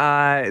vehicles.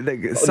 Saw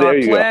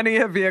plenty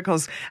of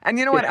vehicles. And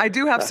you know what? I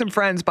do have some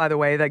friends, by the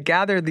way, that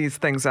gather these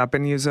things up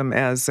and use them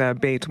as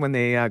bait when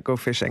they go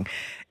fishing.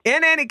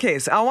 In any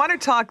case, I want to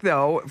talk,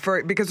 though,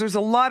 because there's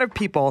a lot of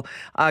people,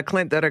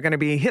 Clint, that are going to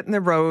be hitting the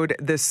road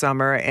this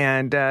summer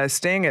and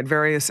staying at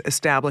various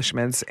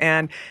establishments.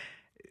 And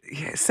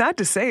sad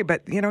to say,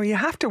 but, you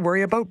have to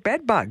worry about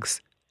bed bugs.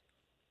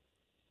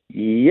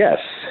 Yes.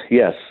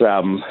 You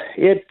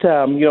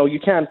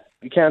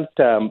can't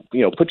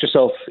put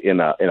yourself in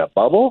a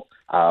bubble,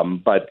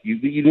 but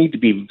you need to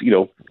be,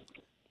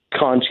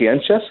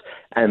 conscientious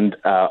and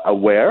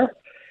aware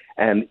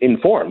and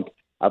informed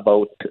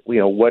about,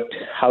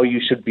 how you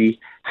should be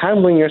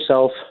handling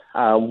yourself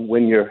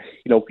when you're,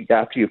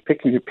 after you've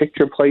picked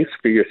your place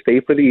for your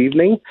stay for the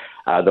evening,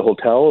 the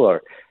hotel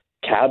or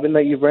cabin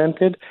that you've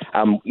rented,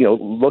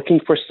 looking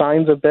for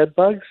signs of bed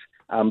bugs,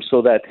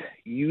 so that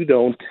you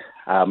don't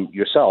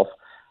yourself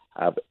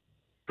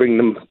bring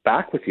them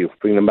back with you,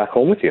 bring them back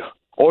home with you,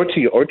 or to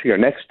your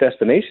next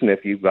destination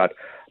if you've got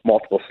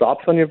multiple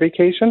stops on your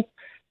vacation,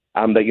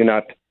 that you're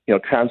not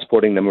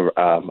transporting them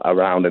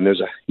around. And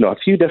there's a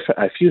few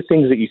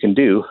things that you can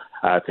do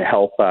to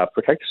help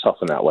protect yourself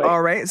in that way.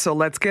 All right, so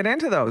let's get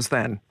into those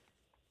then.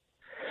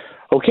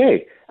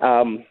 Okay,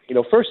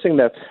 first thing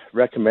that's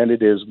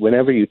recommended is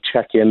whenever you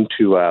check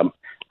into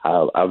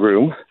a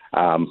room,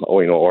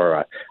 or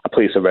a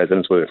place of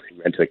residence, whether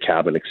you rent a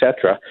cabin,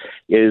 etc.,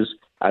 is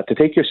to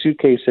take your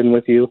suitcase in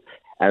with you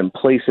and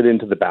place it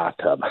into the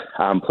bathtub.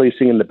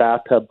 Placing in the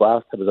bathtub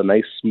is a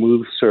nice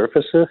smooth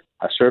surface.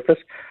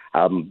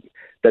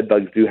 Bed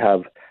bugs do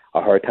have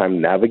a hard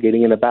time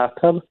navigating in a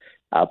bathtub.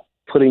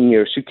 Putting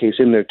your suitcase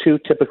in there too.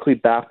 Typically,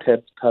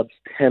 bathtubs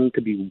tend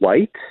to be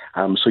white,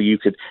 so you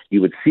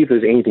would see if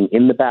there's anything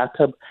in the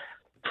bathtub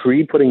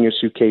pre-putting your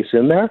suitcase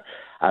in there.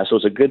 So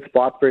it's a good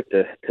spot for it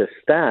to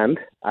stand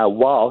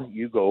while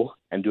you go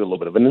and do a little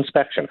bit of an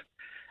inspection.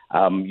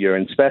 Your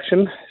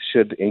inspection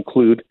should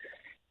include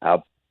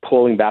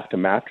pulling back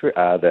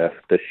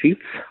the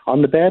sheets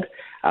on the bed,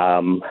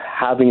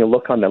 having a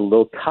look on the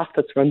little tuft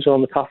that runs on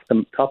the top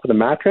of the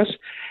mattress,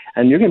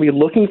 and you're going to be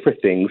looking for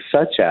things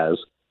such as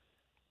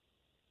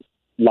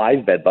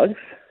live bed bugs,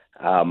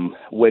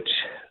 which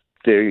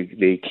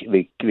they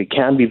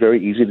can be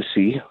very easy to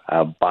see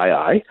by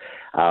eye.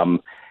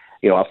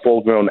 A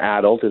full-grown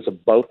adult is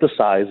about the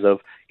size of,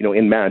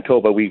 in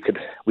Manitoba, we could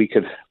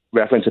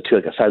reference it to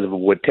like the size of a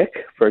wood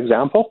tick, for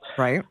example.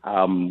 Right.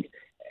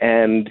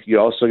 And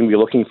you're also going to be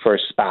looking for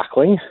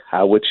spackling,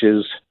 which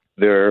is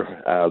their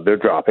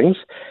droppings,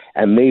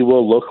 and they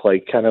will look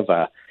like kind of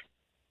a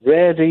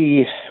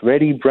reddy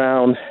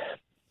brown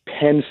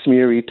pen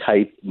smeary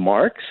type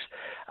marks.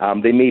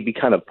 They may be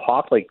kind of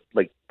popped like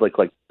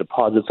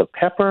deposits of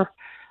pepper,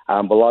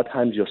 but a lot of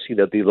times you'll see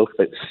that they look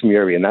like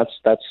smeary, and that's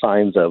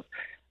signs of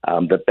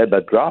the bed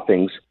bug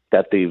droppings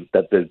that there's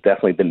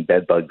definitely been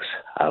bed bugs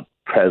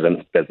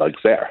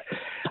there.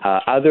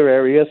 Other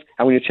areas,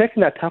 and when you're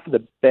checking that top of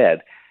the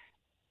bed,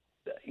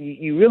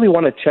 you really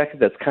want to check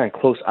that's kind of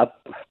close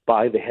up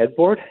by the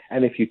headboard,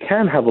 and if you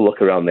can have a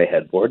look around the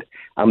headboard,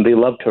 they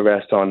love to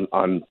rest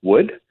on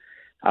wood.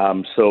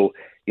 So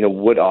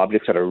wood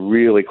objects that are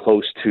really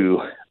close to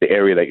the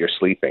area that you're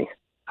sleeping.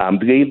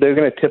 They're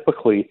going to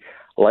typically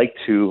like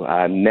to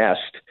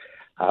nest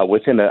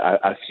within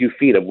a few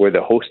feet of where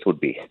the host would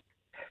be,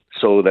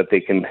 so that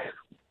they can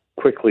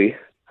quickly,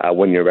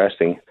 when you're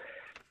resting,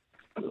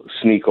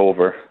 sneak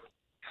over,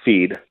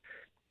 feed,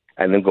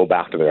 and then go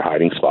back to their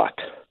hiding spot.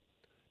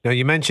 Now,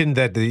 you mentioned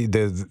that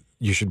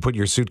you should put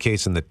your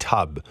suitcase in the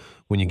tub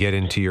when you get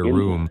into your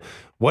room.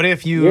 What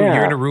if you're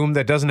in a room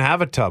that doesn't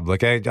have a tub?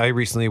 Like I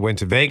recently went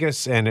to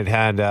Vegas and it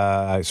had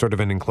sort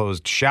of an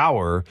enclosed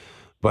shower,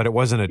 but it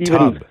wasn't a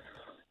tub.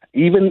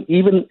 Even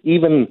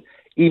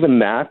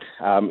that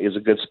is a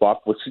good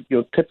spot.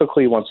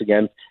 Typically, once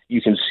again,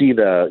 you can see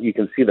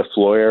the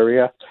floor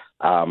area.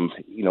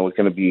 It's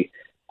going to be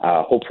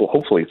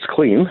hopefully it's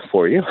clean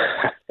for you,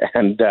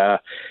 and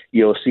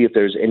you'll see if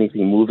there's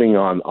anything moving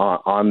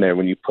on there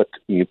when you put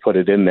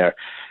it in there.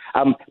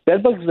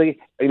 Bed bugs,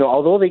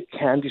 although they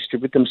can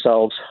distribute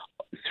themselves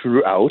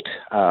throughout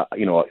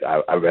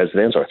a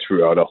residence or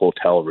throughout a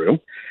hotel room,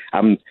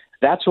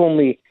 that's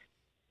only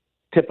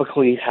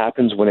typically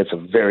happens when it's a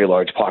very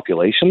large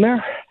population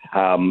there.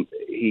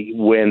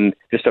 When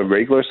just a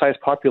regular sized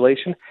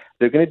population,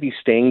 they're going to be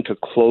staying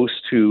close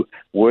to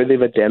where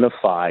they've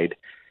identified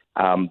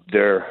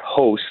their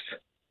host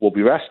will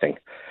be resting.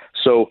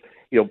 So,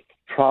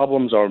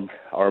 problems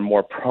are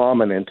more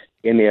prominent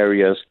in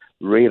areas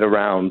right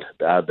around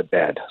the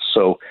bed.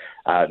 So,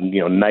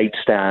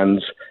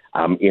 nightstands,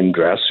 in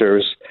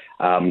dressers.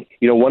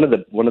 One of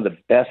the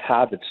best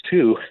habits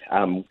too,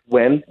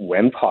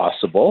 when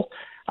possible,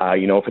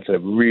 if it's a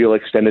real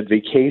extended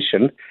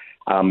vacation,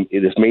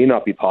 this may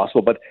not be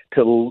possible, but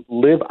to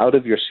live out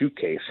of your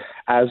suitcase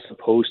as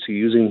opposed to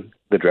using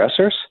the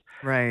dressers.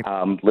 Right.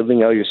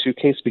 Living out of your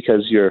suitcase,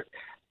 because you're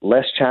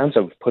less chance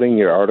of putting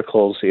your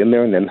articles in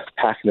there and then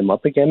packing them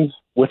up again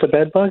with a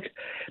bed bug.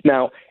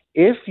 Now,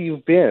 if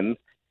you've been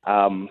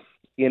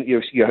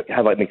you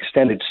have an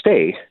extended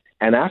stay,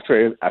 and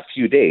after a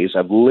few days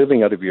of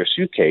living out of your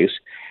suitcase,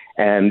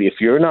 and if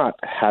you're not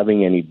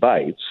having any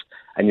bites,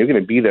 and you're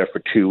going to be there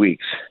for 2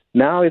 weeks,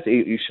 now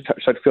you should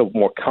start to feel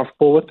more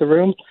comfortable with the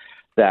room.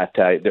 That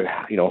I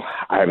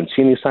haven't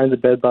seen any signs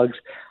of bed bugs.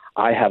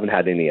 I haven't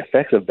had any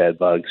effects of bed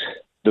bugs.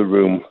 The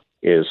room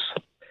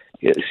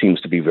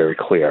seems to be very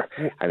clear.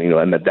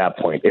 And at that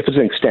point, if it's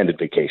an extended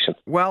vacation.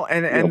 Well,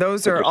 and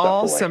those are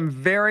all some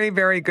very,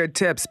 very good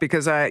tips,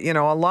 because, a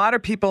lot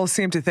of people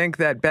seem to think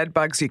that bed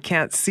bugs, you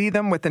can't see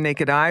them with the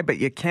naked eye, but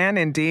you can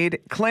indeed.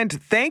 Clint,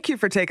 thank you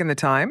for taking the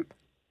time.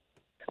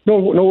 No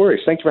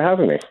worries. Thanks for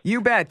having me. You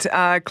bet.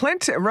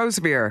 Clint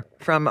Rosevear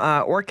from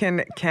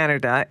Orkin,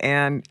 Canada.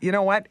 And you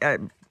know what?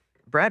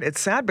 Brett, it's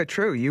sad but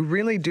true. You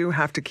really do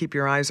have to keep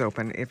your eyes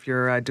open if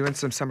you're doing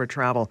some summer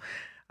travel.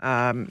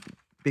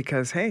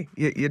 Because, hey,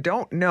 you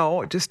don't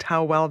know just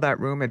how well that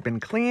room had been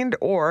cleaned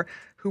or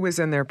who was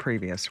in there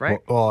previous, right?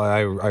 Well, I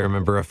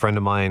remember a friend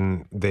of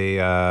mine, they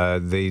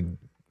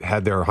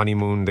had their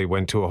honeymoon. They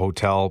went to a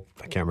hotel.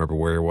 I can't remember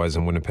where it was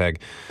in Winnipeg.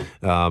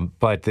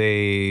 But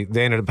they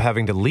ended up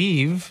having to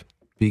leave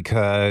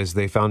because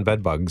they found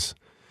bed bugs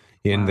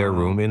in their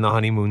room in the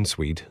honeymoon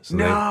suite. So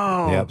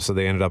so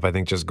they ended up, I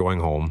think, just going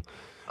home.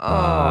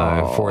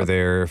 on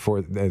their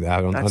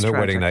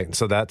wedding night.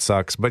 So that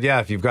sucks. But yeah,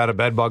 if you've got a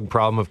bed bug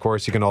problem, of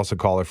course, you can also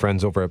call our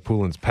friends over at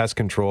Poulin's Pest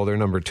Control. Their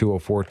number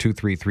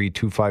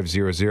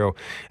 204-233-2500.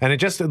 And I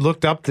just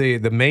looked up the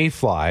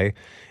mayfly,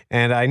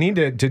 and I need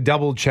to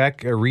double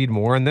check or read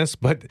more on this.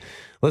 But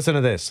listen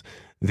to this.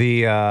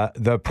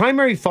 The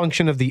primary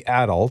function of the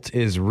adult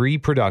is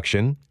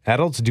reproduction.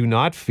 Adults do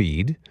not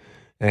feed,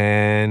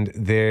 and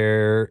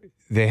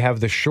they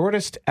have the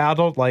shortest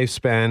adult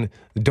lifespan.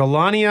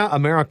 Dolonia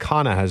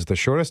americana has the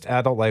shortest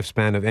adult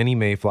lifespan of any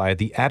mayfly.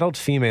 The adult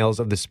females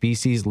of the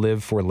species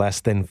live for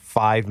less than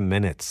 5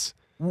 minutes.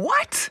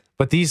 What?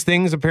 But these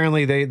things,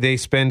 apparently, they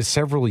spend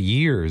several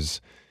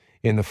years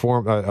in the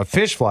form, a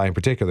fish fly in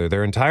particular.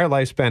 Their entire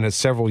lifespan is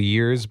several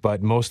years,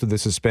 but most of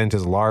this is spent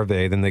as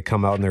larvae. Then they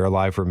come out and they're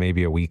alive for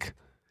maybe a week.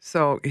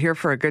 So here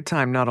for a good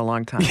time, not a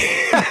long time.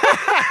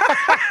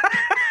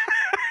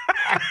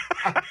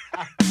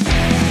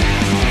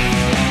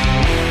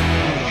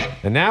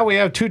 And now we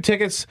have 2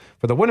 tickets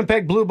for the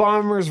Winnipeg Blue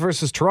Bombers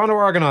versus Toronto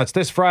Argonauts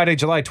this Friday,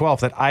 July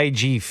 12th at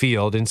IG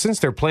Field. And since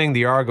they're playing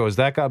the Argos,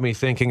 that got me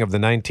thinking of the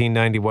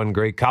 1991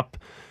 Grey Cup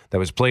that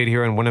was played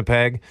here in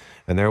Winnipeg.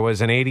 And there was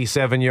an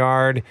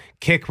 87-yard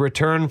kick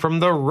return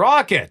from the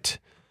Rocket.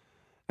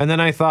 And then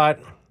I thought,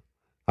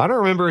 I don't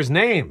remember his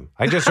name.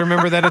 I just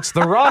remember that it's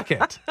the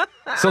Rocket.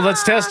 So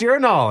let's test your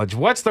knowledge.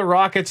 What's the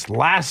Rocket's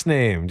last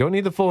name? Don't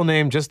need the full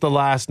name, just the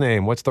last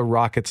name. What's the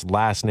Rocket's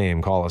last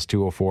name? Call us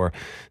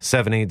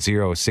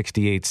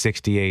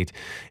 204-780-6868.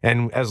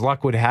 And as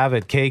luck would have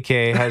it,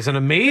 KK has an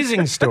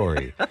amazing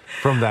story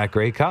from that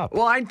Grey Cup.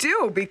 Well, I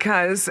do,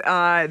 because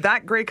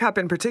that Grey Cup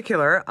in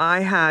particular, I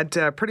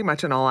had pretty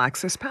much an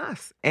all-access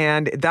pass.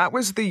 And that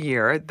was the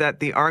year that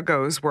the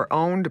Argos were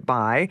owned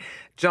by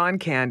John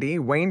Candy,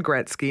 Wayne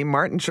Gretzky,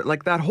 Martin,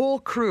 like that whole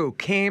crew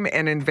came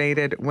and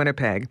invaded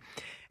Winnipeg.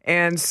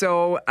 And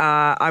so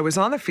I was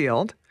on the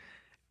field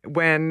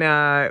when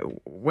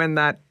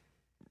that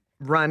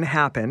run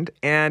happened,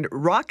 and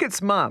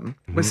Rocket's mom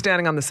was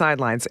standing on the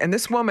sidelines, and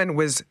this woman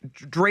was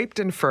draped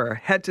in fur,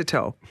 head to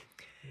toe.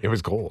 It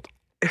was cold.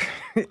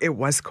 It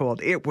was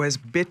cold. It was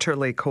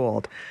bitterly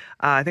cold.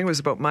 I think it was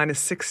about minus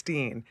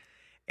 16.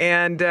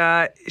 And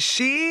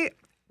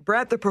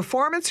Brett, the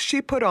performance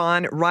she put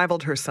on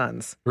rivaled her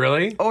son's.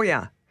 Really? Oh,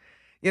 yeah.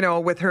 You know,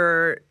 with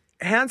her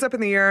hands up in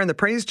the air and the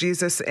praise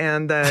Jesus,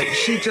 and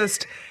she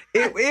just,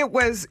 it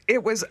was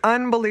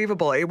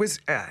unbelievable. It was,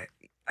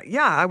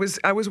 I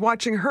was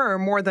watching her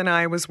more than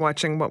I was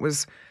watching what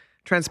was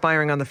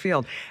transpiring on the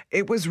field.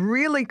 It was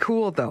really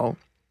cool, though,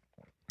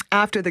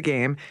 after the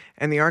game,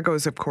 and the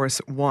Argos, of course,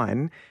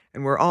 won.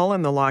 And we're all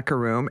in the locker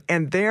room.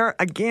 And there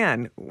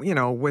again, you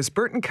know, was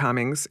Burton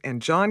Cummings and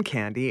John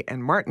Candy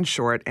and Martin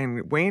Short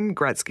and Wayne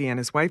Gretzky and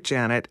his wife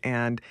Janet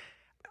and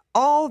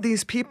all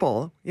these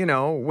people, you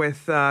know,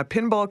 with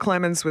Pinball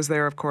Clemens was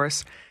there, of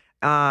course.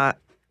 Some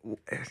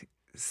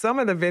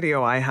of the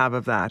video I have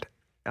of that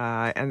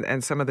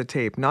and some of the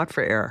tape, not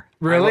for air.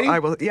 Really? I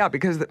will, yeah,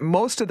 because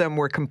most of them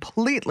were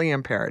completely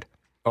impaired.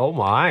 Oh,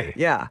 my.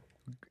 Yeah.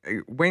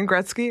 Wayne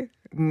Gretzky,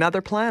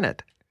 another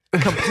planet.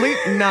 Complete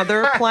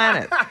another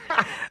planet.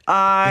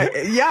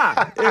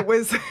 It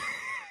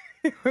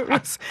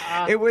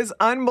was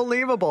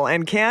unbelievable.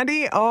 And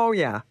Candy, oh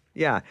yeah.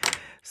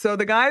 So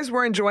the guys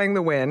were enjoying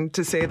the win,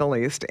 to say the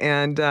least,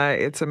 and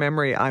it's a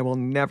memory I will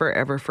never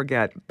ever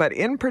forget. But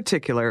in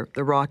particular,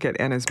 the Rocket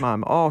and his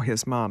mom. Oh,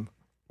 his mom.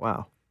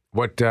 Wow.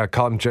 What color?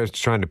 I'm just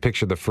trying to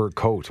picture the fur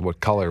coat. What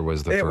color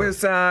was the fur? It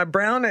was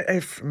brown.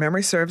 If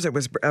memory serves, it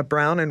was a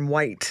brown and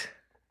white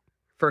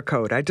fur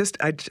coat. I just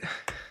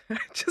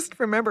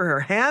remember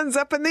her hands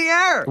up in the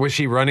air. Was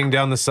she running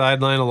down the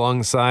sideline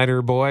alongside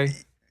her boy?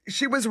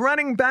 She was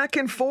running back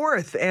and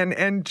forth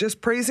and just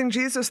praising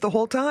Jesus the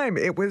whole time.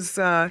 It was,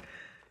 good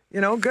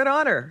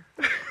on her.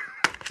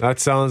 That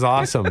sounds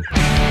awesome.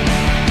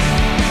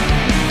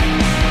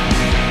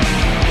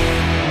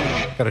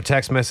 Got a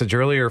text message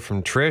earlier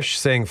from Trish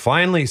saying,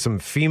 finally, some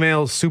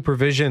female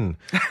supervision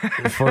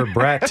for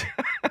Brett.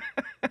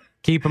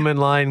 Keep him in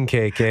line,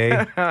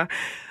 KK.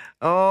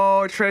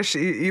 Oh, Trish,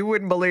 you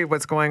wouldn't believe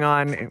what's going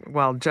on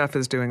while Jeff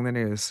is doing the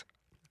news.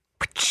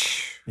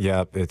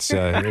 Yeah, it's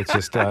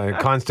just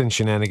constant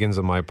shenanigans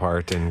on my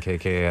part, and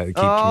KK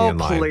keeps me in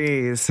line. Oh,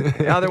 please.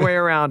 The other way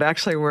around.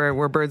 Actually,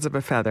 we're birds of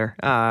a feather,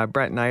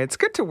 Brett and I. It's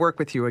good to work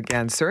with you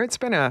again, sir. It's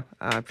been a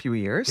few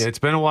years. It's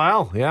been a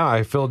while. Yeah,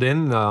 I filled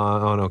in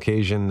on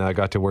occasion. I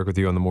got to work with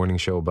you on the morning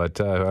show,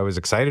 but I was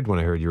excited when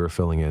I heard you were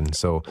filling in.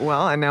 So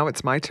well, and now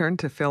it's my turn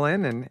to fill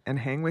in and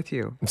hang with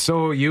you.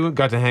 So you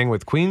got to hang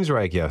with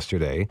Queensrÿche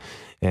yesterday,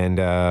 and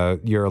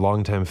you're a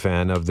longtime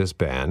fan of this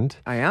band.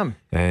 I am.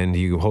 And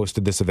you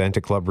hosted this event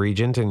at Club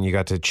Regent, and you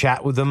got to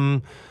chat with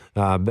them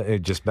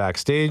just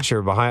backstage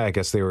or behind. I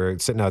guess they were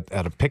sitting out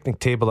at a picnic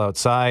table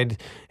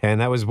outside, and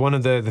that was one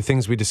of the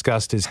things we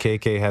discussed. Is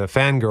KK had a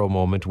fangirl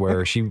moment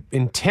where she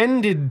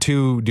intended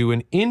to do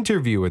an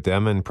interview with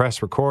them and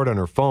press record on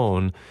her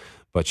phone,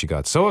 but she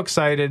got so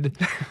excited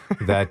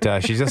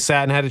that she just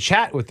sat and had a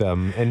chat with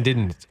them and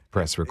didn't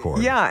press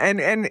record. Yeah,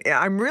 and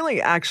I'm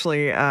really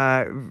actually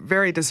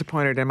very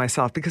disappointed in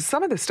myself because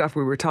some of the stuff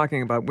we were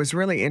talking about was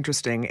really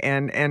interesting.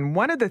 And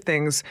one of the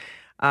things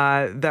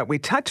that we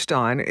touched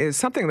on is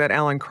something that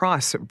Alan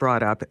Cross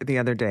brought up the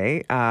other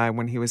day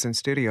when he was in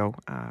studio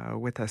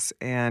with us.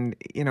 And,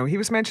 you know, he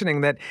was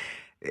mentioning that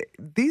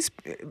these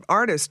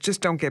artists just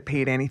don't get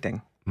paid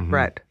anything,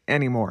 Brett,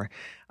 anymore.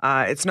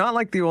 It's not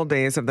like the old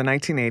days of the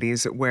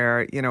 1980s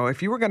where, you know,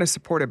 if you were going to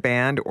support a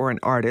band or an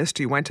artist,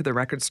 you went to the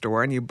record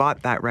store and you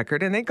bought that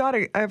record and they got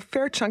a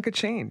fair chunk of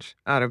change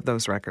out of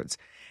those records.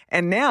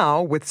 And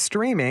now with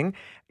streaming,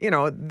 you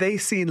know, they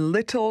see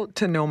little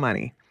to no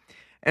money.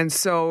 And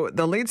so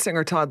the lead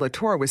singer, Todd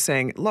Latour, was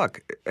saying,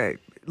 look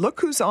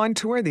who's on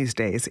tour these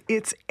days.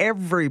 It's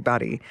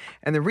everybody.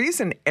 And the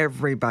reason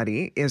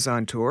everybody is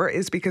on tour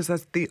is because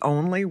that's the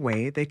only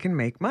way they can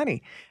make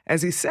money.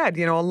 As he said,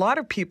 you know, a lot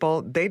of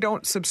people, they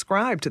don't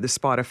subscribe to the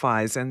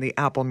Spotifys and the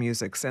Apple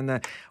Musics and the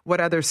what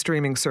other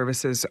streaming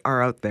services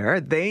are out there.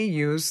 They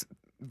use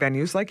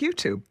venues like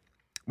YouTube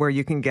where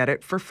you can get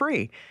it for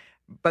free.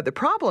 But the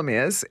problem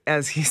is,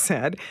 as he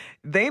said,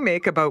 they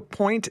make about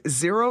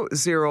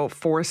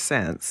 0.004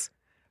 cents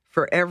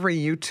for every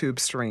YouTube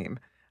stream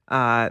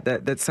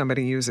that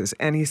somebody uses.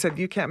 And he said,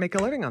 you can't make a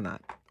living on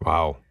that.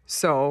 Wow.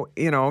 So,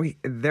 you know,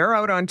 they're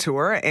out on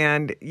tour.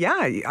 And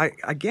yeah,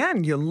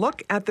 again, you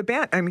look at the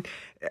band. I mean,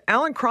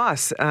 Alan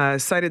Cross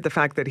cited the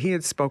fact that he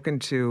had spoken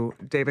to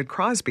David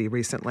Crosby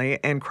recently.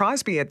 And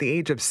Crosby, at the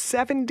age of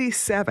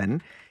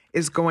 77,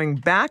 is going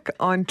back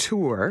on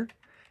tour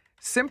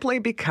simply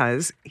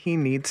because he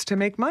needs to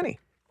make money.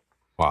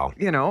 Wow.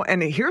 You know,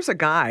 and here's a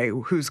guy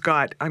who's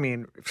got, I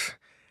mean,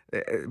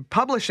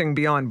 publishing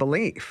beyond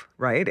belief,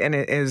 right? And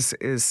it is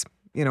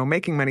you know,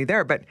 making money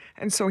there.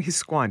 And so he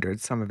squandered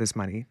some of his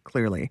money,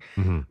 clearly.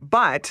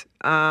 But,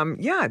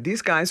 yeah,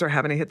 these guys are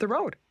having to hit the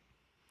road.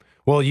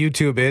 Well,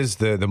 YouTube is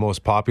the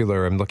most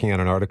popular. I'm looking at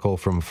an article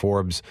from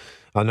Forbes.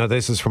 No,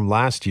 this is from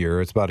last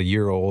year. It's about a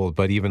year old,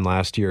 but even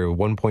last year,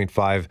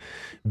 1.5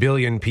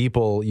 billion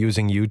people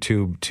using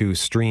YouTube to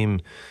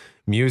stream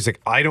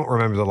music. I don't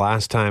remember the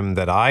last time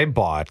that I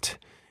bought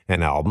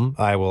an album.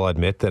 I will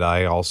admit that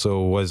I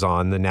also was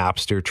on the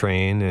Napster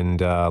train, and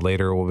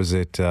later, what was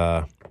it?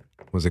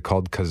 Was it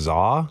called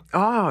Kazaa?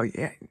 Oh,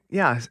 yeah.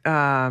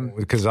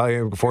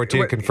 Kazaa,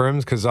 Forte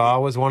confirms Kazaa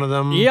was one of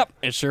them. Yep,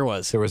 it sure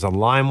was. There was a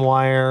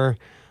LimeWire.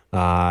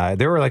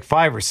 There were like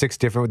 5 or 6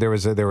 different. There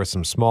were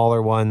some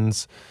smaller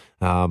ones,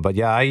 but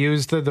yeah, I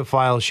used the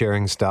file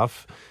sharing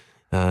stuff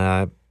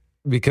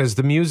because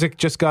the music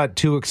just got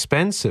too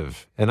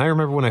expensive. And I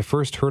remember when I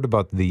first heard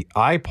about the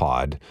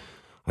iPod,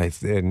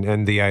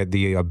 and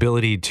the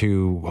ability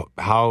to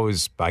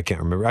house, I can't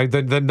remember.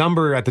 The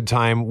number at the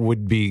time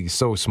would be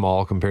so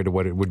small compared to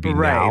what it would be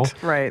now.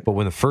 Right. But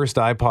when the first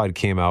iPod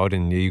came out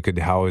and you could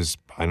house,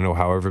 I don't know,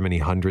 however many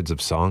hundreds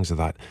of songs, I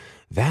thought,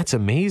 that's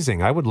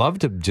amazing. I would love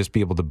to just be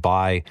able to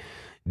buy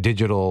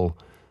digital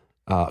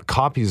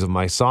copies of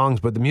my songs,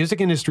 but the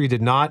music industry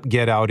did not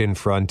get out in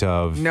front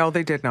of No,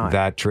 they did not.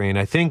 That train.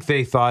 I think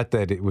they thought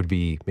that it would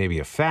be maybe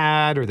a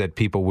fad or that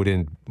people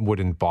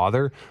wouldn't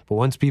bother. But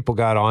once people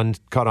caught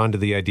on to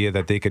the idea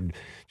that they could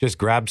just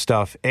grab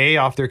stuff, A,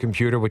 off their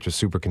computer, which was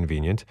super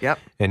convenient, yep,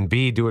 and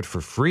B, do it for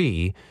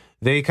free,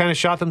 they kind of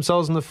shot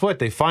themselves in the foot.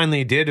 They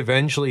finally did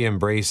eventually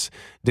embrace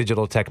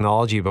digital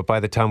technology, but by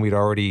the time we'd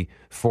already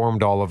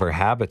formed all of our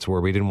habits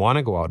where we didn't want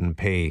to go out and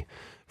pay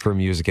for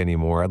music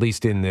anymore, at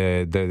least in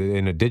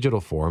in a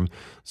digital form.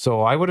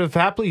 So I would have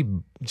happily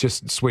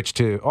just switched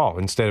to,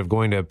 instead of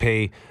going to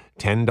pay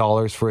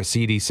 $10 for a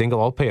CD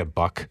single, I'll pay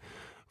 $1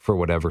 for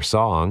whatever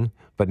song.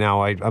 But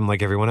now I'm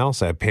like everyone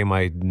else. I pay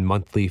my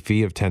monthly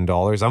fee of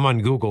 $10. I'm on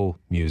Google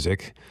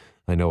Music.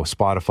 I know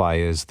Spotify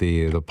is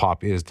the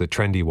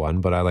trendy one,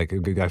 but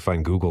I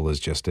find Google is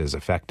just as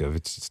effective.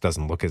 It just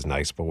doesn't look as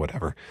nice, but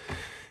whatever.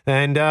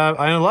 And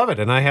I love it,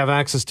 and I have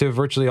access to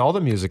virtually all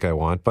the music I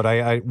want. But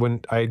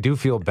I do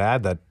feel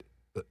bad that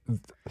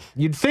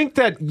you'd think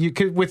that you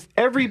could, with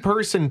every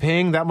person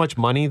paying that much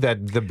money,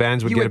 that the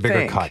bands would get a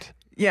bigger cut.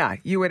 Yeah,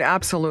 you would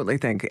absolutely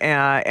think.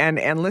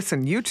 And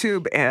listen,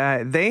 YouTube,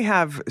 they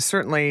have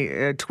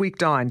certainly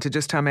tweaked on to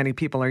just how many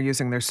people are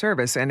using their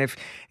service. And if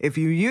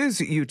you use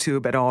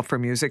YouTube at all for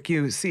music,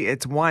 you see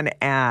it's one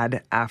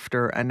ad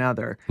after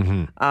another.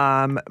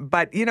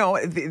 But, you know,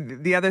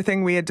 the other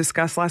thing we had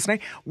discussed last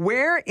night,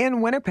 where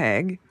in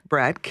Winnipeg,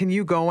 Brett, can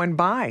you go and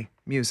buy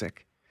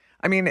music?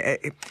 I mean,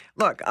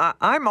 look,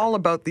 I'm all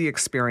about the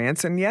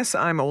experience, and yes,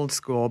 I'm old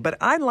school, but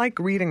I like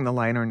reading the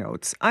liner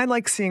notes. I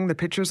like seeing the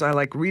pictures. I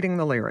like reading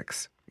the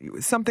lyrics.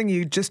 Something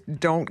you just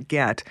don't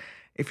get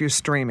if you're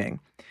streaming.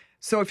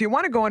 So if you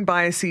want to go and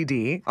buy a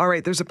CD, all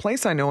right, there's a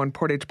place I know in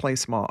Portage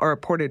Place Mall, or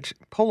Portage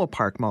Polo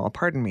Park Mall,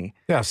 pardon me.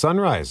 Yeah,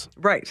 Sunrise.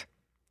 Right.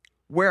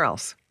 Where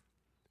else?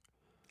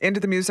 Into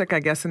the Music,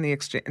 I guess, in the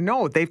Exchange.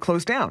 No, they've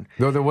closed down.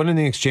 No, the one in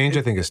the Exchange,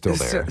 I think, is still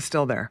there.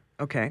 Still there.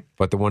 Okay.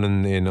 But the one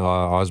in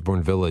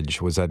Osborne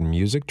Village, was that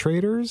Music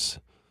Traders?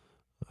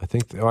 I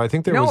think there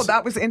was... No,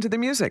 that was Into the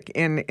Music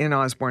in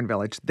Osborne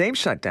Village. They've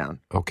shut down.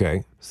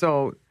 Okay.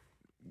 So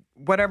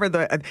whatever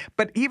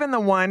but even the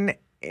one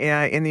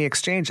in the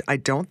Exchange, I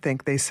don't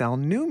think they sell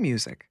new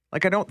music.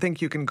 Like, I don't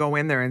think you can go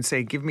in there and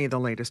say, give me the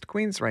latest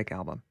Queensrÿche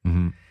album.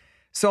 Mm-hmm.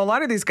 So a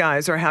lot of these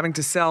guys are having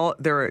to sell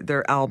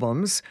their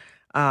albums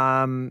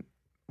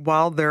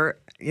while they're,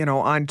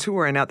 on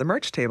tour and at the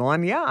merch table.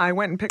 And yeah, I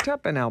went and picked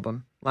up an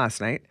album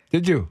last night.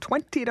 Did you?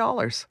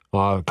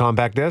 $20.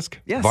 Compact disc?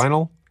 Yes.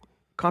 Vinyl?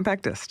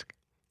 Compact disc.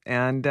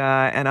 And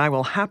I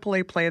will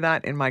happily play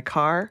that in my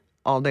car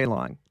all day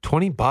long.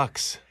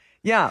 $20.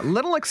 Yeah,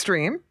 little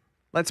extreme,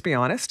 let's be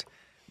honest.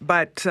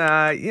 But,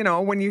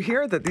 when you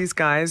hear that these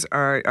guys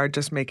are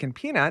just making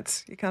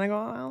peanuts, you kind of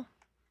go, well.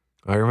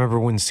 I remember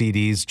when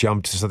CDs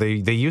jumped. So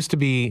they used to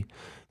be,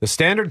 the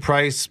standard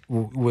price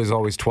was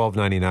always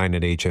 $12.99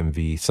 at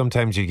HMV.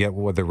 Sometimes you get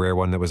the rare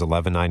one that was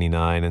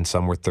 $11.99 and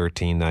some were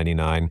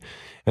 $13.99.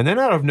 And then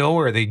out of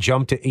nowhere, they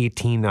jumped to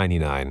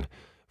 $18.99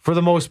 for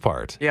the most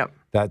part. Yep.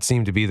 That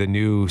seemed to be the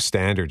new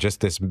standard,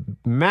 just this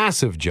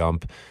massive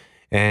jump.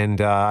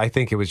 And I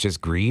think it was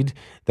just greed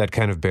that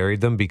kind of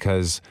buried them,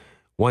 because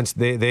once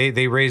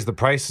they raised the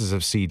prices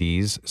of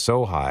CDs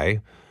so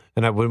high,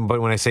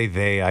 but when I say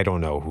they, I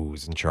don't know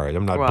who's in charge.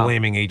 I'm not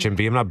blaming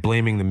HMV. I'm not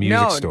blaming the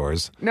music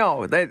stores.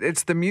 No,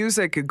 it's the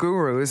music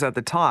gurus at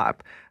the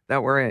top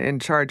that were in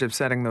charge of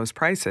setting those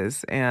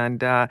prices.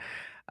 And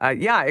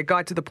it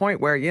got to the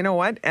point where, you know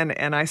what,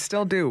 and I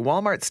still do.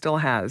 Walmart still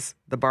has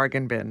the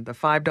bargain bin, the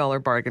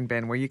 $5 bargain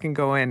bin, where you can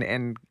go in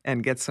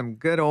and get some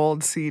good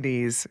old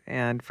CDs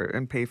and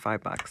pay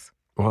 $5.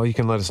 Well, you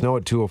can let us know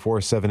at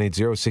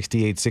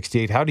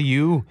 204-780-6868. How do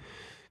you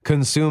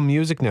consume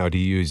music now? Do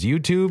you use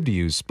YouTube? Do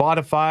you use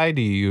Spotify?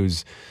 Do you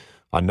use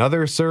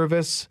another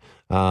service?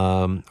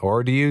 Or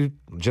are you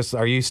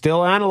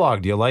still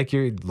analog? Do you like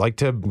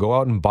to go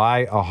out and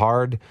buy a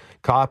hard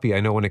copy? I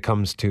know when it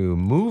comes to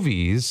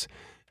movies,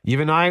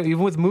 even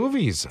with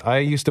movies, I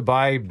used to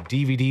buy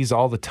DVDs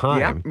all the time.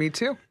 Yeah, me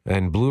too.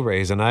 And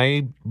Blu-rays, and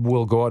I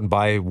will go out and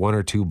buy 1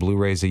 or 2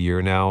 Blu-rays a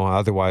year now.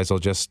 Otherwise, I'll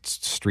just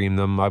stream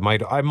them. I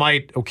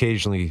might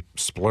occasionally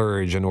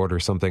splurge and order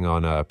something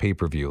on a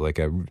pay-per-view,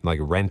 like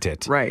rent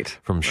it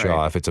from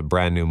Shaw if it's a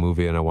brand new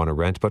movie and I want to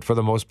rent. But for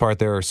the most part,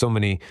 there are so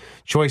many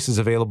choices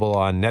available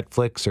on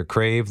Netflix or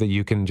Crave that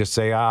you can just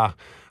say, I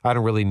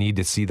don't really need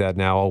to see that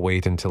now. I'll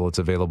wait until it's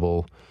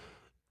available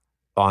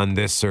on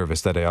this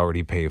service that I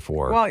already pay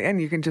for. Well,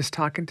 and you can just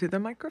talk into the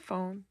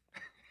microphone.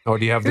 Oh,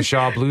 do you have the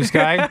Shaw Blue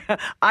Sky?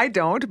 I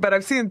don't, but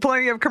I've seen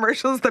plenty of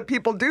commercials that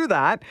people do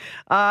that.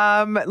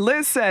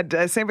 Liz said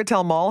St.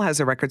 Vital Mall has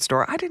a record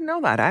store. I didn't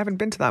know that. I haven't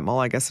been to that mall,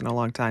 I guess, in a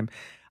long time.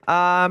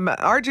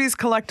 RG's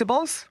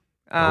Collectibles.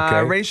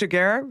 Ray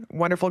Jaguar,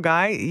 wonderful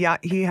guy. Yeah,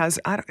 he has...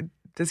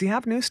 does he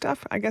have new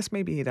stuff? I guess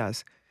maybe he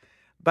does.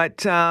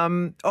 But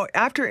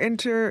after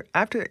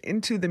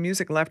Into the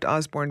Music left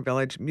Osborne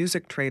Village,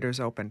 Music Traders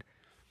opened.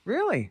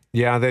 Really?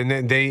 Yeah,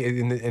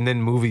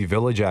 then Movie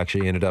Village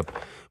actually ended up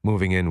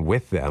moving in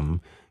with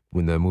them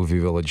when the Movie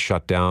Village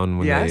shut down,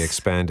 when they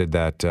expanded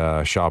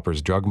that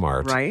Shoppers Drug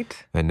Mart.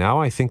 Right. And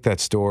now I think that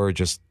store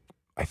just...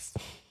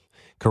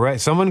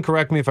 Someone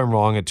correct me if I'm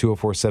wrong at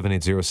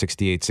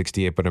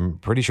 204-780-6868, but I'm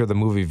pretty sure the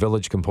Movie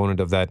Village component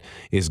of that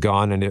is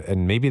gone,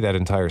 and maybe that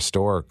entire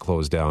store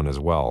closed down as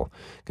well.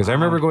 Because I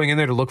remember going in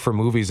there to look for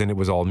movies, and it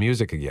was all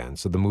music again.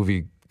 So the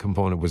movie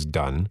component was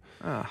done,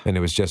 and it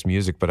was just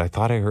music. But I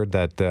thought I heard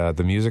that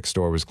the music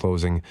store was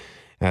closing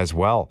as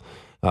well.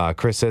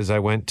 Chris says, I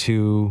went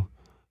to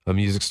a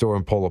music store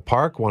in Polo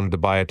Park, wanted to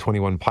buy a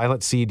 21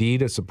 Pilot CD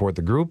to support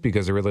the group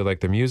because I really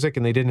liked the music,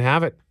 and they didn't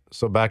have it.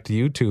 So back to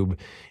YouTube,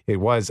 it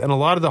was. And a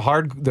lot of the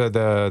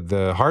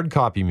hard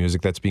copy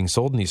music that's being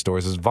sold in these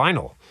stores is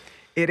vinyl.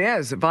 It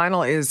is.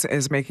 Vinyl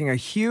is making a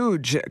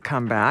huge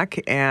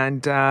comeback.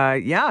 And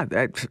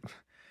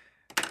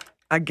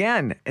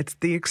again, it's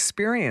the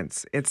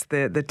experience. It's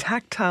the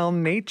tactile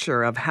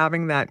nature of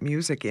having that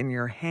music in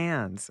your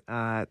hands.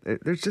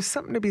 There's just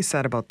something to be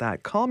said about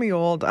that. Call me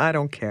old, I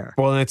don't care.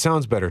 Well, and it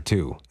sounds better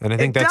too. And I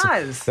think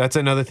that's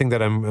another thing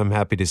that I'm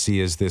happy to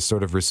see is this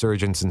sort of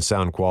resurgence in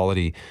sound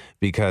quality,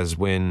 because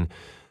when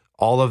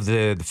all of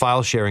the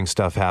file sharing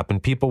stuff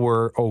happened, people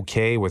were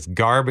okay with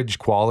garbage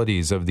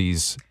qualities of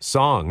these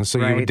songs.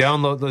 So you would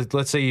download,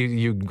 let's say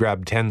you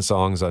grabbed 10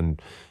 songs on,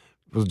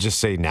 we'll just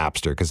say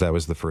Napster, because that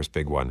was the first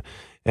big one.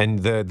 And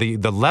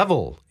the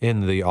level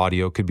in the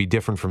audio could be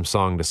different from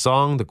song to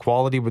song. The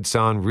quality would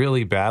sound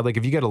really bad. Like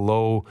if you get a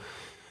low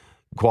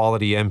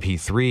quality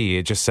MP3,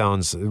 it just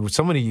sounds,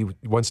 somebody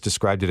once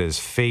described it as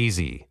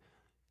phasey.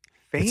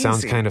 It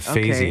sounds kind of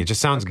phasey. Okay. It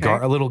just sounds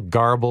a little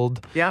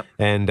garbled. Yep.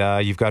 And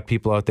you've got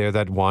people out there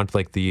that want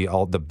like the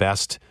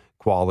best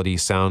quality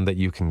sound that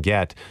you can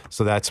get.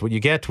 So that's what you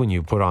get when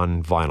you put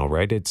on vinyl,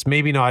 right? It's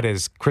maybe not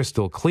as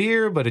crystal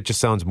clear, but it just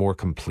sounds more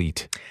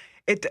complete.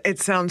 It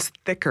sounds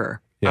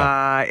thicker.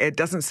 Yeah. It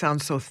doesn't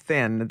sound so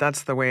thin.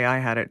 That's the way I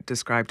had it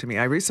described to me.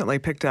 I recently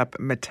picked up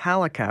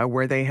Metallica,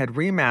 where they had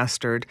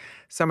remastered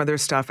some of their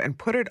stuff and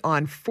put it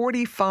on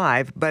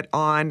 45, but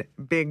on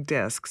big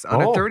discs,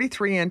 on a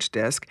 33-inch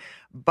disc,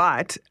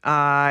 but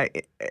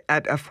at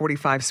a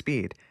 45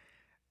 speed.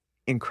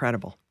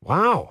 Incredible.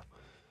 Wow.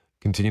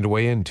 Continue to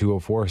weigh in,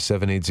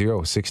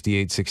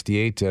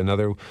 204-780-6868.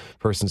 Another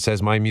person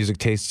says, my music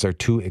tastes are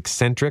too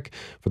eccentric.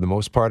 For the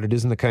most part, it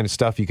isn't the kind of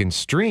stuff you can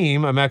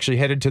stream. I'm actually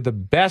headed to the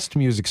best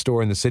music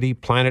store in the city,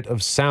 Planet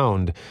of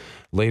Sound,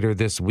 later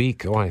this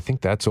week. Oh, I think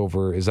that's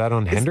over. Is that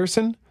on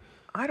Henderson?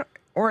 I don't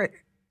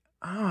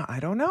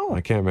know.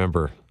 I can't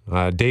remember.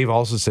 Dave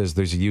also says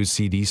there's a used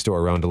CD store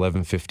around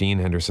 1115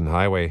 Henderson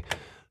Highway.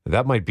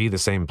 That might be the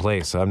same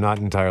place. I'm not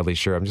entirely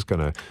sure. I'm just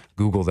going to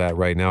Google that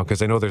right now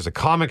because I know there's a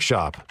comic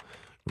shop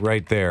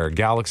right there.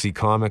 Galaxy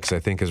Comics, I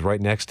think, is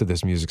right next to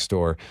this music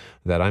store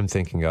that I'm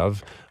thinking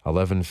of.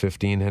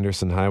 1115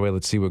 Henderson Highway.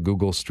 Let's see what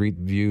Google Street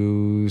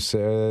View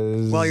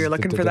says. While you're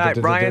looking for that,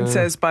 Ryan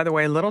says, by the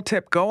way, little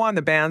tip, go on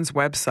the band's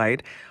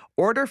website.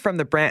 Order from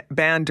the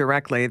band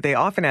directly. They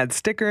often add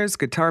stickers,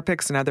 guitar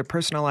picks, and other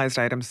personalized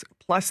items.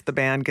 Plus, the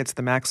band gets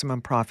the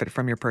maximum profit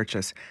from your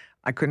purchase.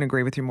 I couldn't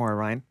agree with you more,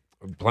 Ryan.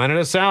 Planet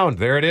of Sound.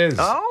 There it is.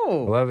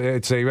 Oh.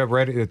 It's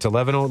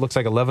 11. Looks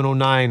like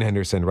 1109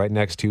 Henderson, right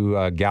next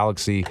to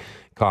Galaxy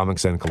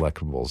Comics and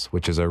Collectibles,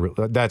 which is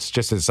that's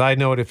just a side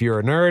note. If you're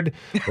a nerd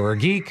or a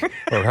geek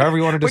or however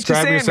you want to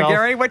describe yourself,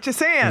 Megarry? What you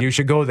saying? You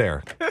should go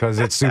there because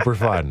it's super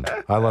fun.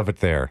 I love it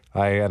there.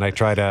 I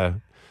try to.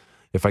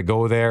 If I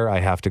go there, I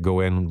have to go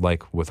in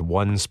like with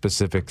one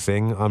specific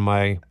thing on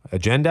my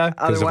agenda.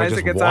 Because if I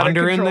just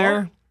wander in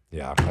there,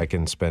 yeah, I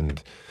can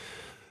spend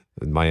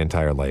my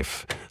entire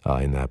life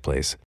in that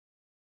place.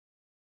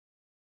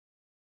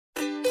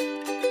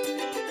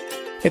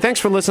 Hey, thanks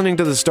for listening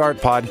to the Start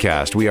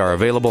Podcast. We are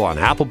available on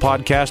Apple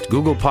Podcast,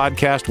 Google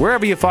Podcast,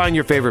 wherever you find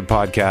your favorite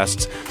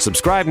podcasts.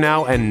 Subscribe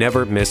now and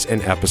never miss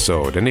an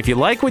episode. And if you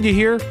like what you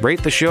hear,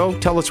 rate the show,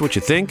 tell us what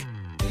you think.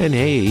 And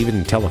hey,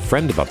 even tell a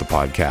friend about the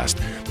podcast.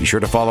 Be sure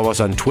to follow us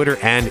on Twitter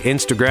and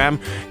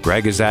Instagram.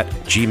 Greg is at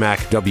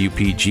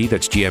GMACWPG.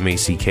 That's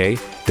GMACK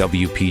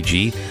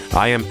WPG.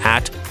 I am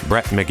at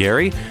Brett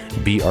Megarry,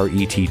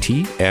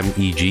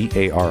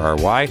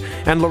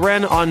 BRETTMEGARRY. And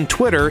Loren on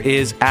Twitter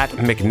is at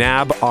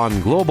McNabb on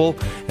Global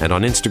and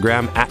on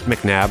Instagram at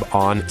McNabb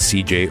on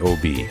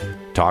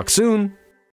CJOB. Talk soon.